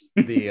on.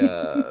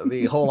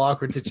 The whole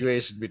awkward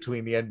situation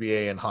between the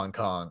NBA and Hong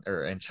Kong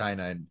and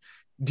China. And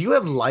do you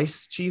have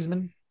lice,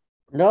 Cheeseman?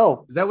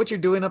 No. Is that what you're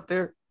doing up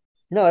there?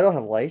 No, I don't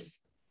have lice.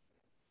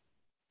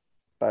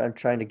 But I'm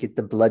trying to get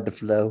the blood to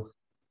flow.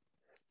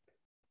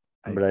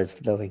 Blood is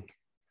flowing.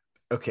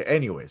 Okay,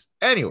 anyways.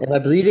 Am I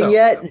bleeding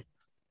yet?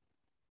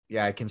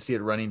 Yeah, I can see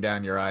it running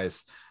down your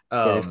eyes.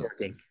 It's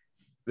working.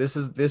 This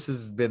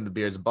has been the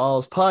Beards and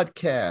Balls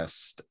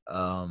podcast.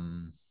 As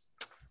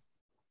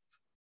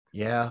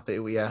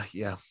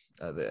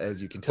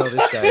you can tell,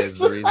 this guy is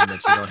the reason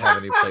that you don't have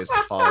any place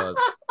to follow us.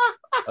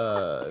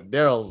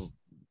 Daryl's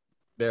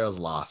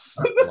lost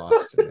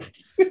today.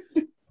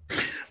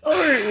 All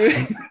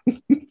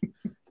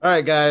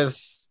right,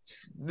 guys.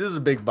 This is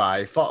a big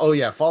buy.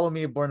 Follow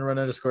me at Born to Run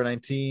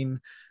 _19.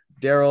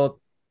 Daryl,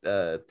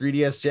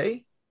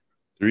 3DSJ.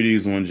 3D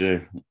is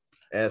 1J.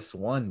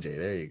 S1J.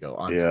 There you go.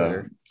 On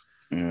Twitter.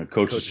 Yeah,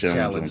 Coach's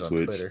Challenge on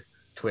Twitch. Twitter.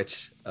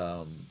 Twitch.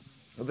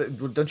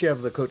 Don't you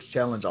have the Coach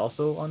Challenge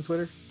also on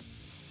Twitter?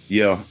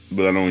 Yeah,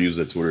 but I don't use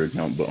that Twitter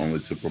account, but only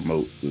to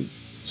promote.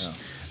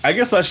 I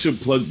guess I should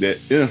plug that.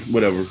 Yeah,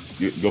 whatever.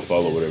 Go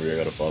follow whatever you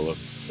got to follow.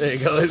 There you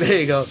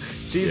go.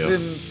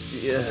 Cheeseman,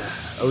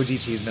 OG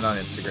Cheeseman on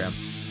Instagram.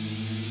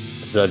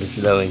 Blood is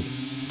flowing.